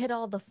think we hit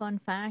all the fun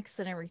facts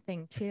and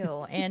everything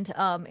too. And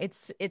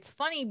it's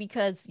funny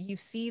because you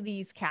see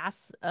these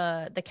casts,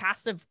 the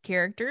cast of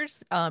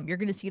characters, you're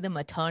going to see them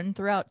a ton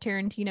throughout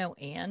Tarantino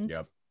and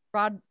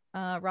Robert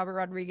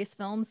Rodriguez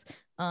films,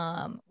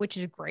 which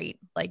is great.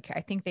 Like,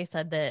 I think they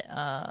said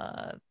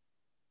that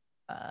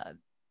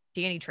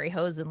Danny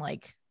Trejo's in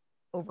like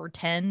over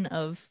 10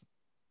 of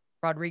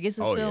Rodriguez's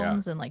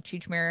films, and like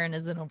Cheech Marin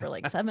is in over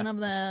like 7 of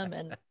them,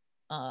 and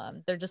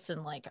they're just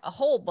in like a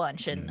whole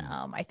bunch. And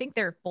I think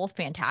they're both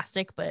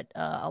fantastic, but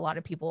a lot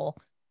of people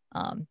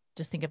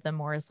just think of them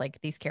more as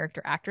like these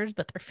character actors,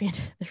 but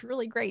they're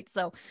really great.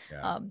 So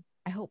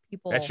I hope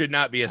people, that should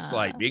not be a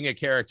slight. Being a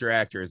character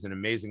actor is an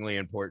amazingly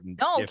important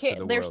gift to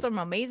the there's world. some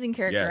amazing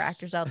character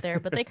actors out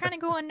there, but they kind of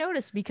go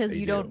unnoticed because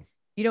you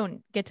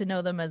don't get to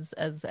know them as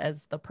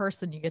the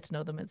person. You get to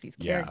know them as these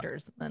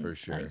characters. And for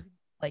sure.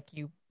 Like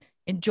you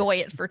enjoy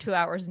it for 2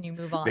 hours and you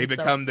move on. They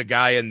become the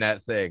guy in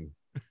that thing.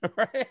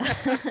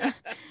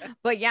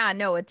 But yeah,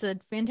 no, it's a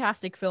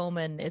fantastic film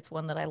and it's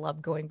one that I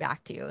love going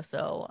back to.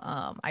 So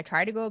I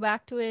try to go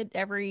back to it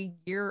every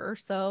year or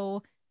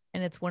so.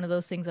 And it's one of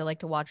those things I like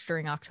to watch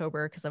during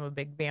October because I'm a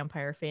big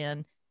vampire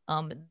fan.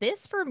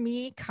 This for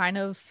me kind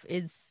of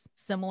is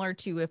similar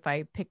to if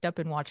I picked up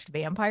and watched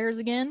Vampires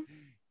again.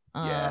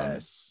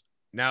 Yes.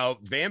 Now,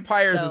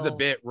 Vampires is a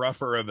bit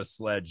rougher of a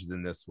sledge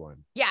than this one.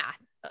 Yeah.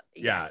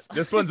 Yeah,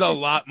 this one's a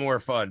lot more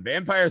fun.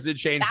 Vampires had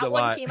changed a lot.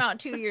 That one came out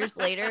 2 years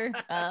later.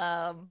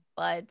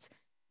 But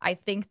I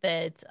think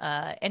that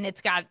and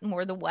it's got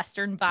more the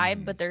Western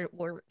vibe, but there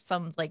were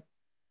some like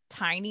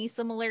tiny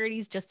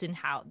similarities just in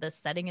how the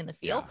setting and the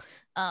feel.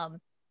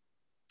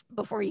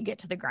 Before you get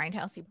to the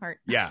grindhousey part.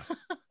 Yeah.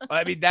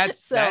 I mean, that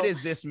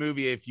is this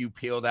movie if you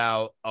peeled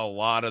out a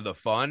lot of the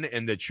fun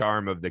and the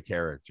charm of the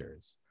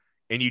characters.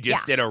 And you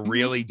just did a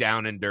really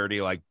down and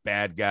dirty, like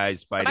bad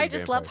guys fighting. But I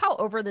just love how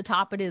over the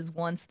top it is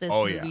once this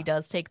movie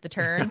does take the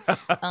turn.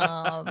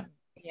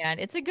 And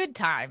it's a good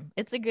time.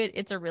 It's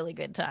a really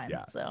good time.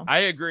 Yeah. So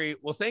I agree.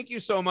 Well, thank you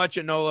so much,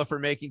 Enola, for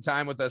making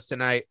time with us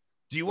tonight.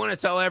 Do you want to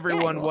tell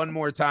everyone one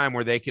more time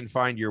where they can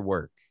find your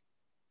work?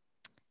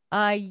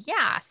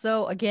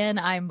 So again,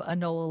 I'm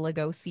Enola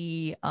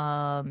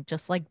Lugosi,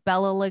 just like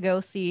Bella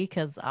Lugosi,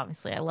 because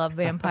obviously I love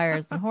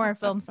vampires and horror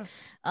films.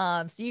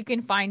 So you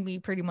can find me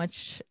pretty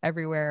much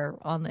everywhere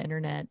on the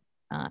internet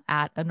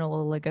at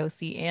Enola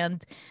Lugosi.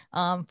 And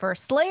for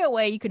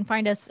Slayaway, you can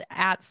find us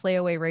at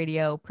Slayaway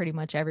Radio pretty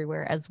much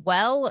everywhere as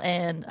well.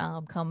 And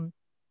come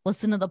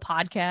listen to the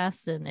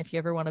podcast. And if you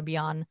ever want to be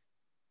on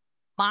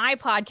my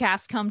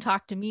podcast, come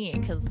talk to me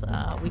because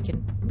we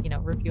can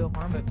review a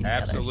horror movie together.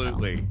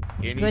 Absolutely.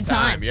 So.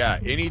 Anytime. Yeah,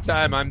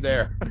 anytime I'm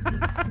there.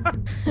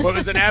 Well, it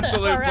was an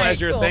absolute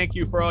pleasure. Cool. Thank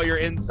you for all your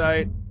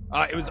insight.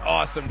 It was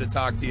awesome to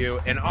talk to you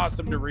and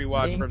awesome to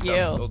rewatch From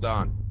Dusk Till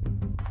Dawn.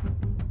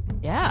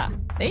 Yeah,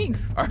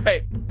 thanks. All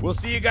right. We'll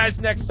see you guys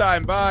next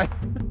time. Bye.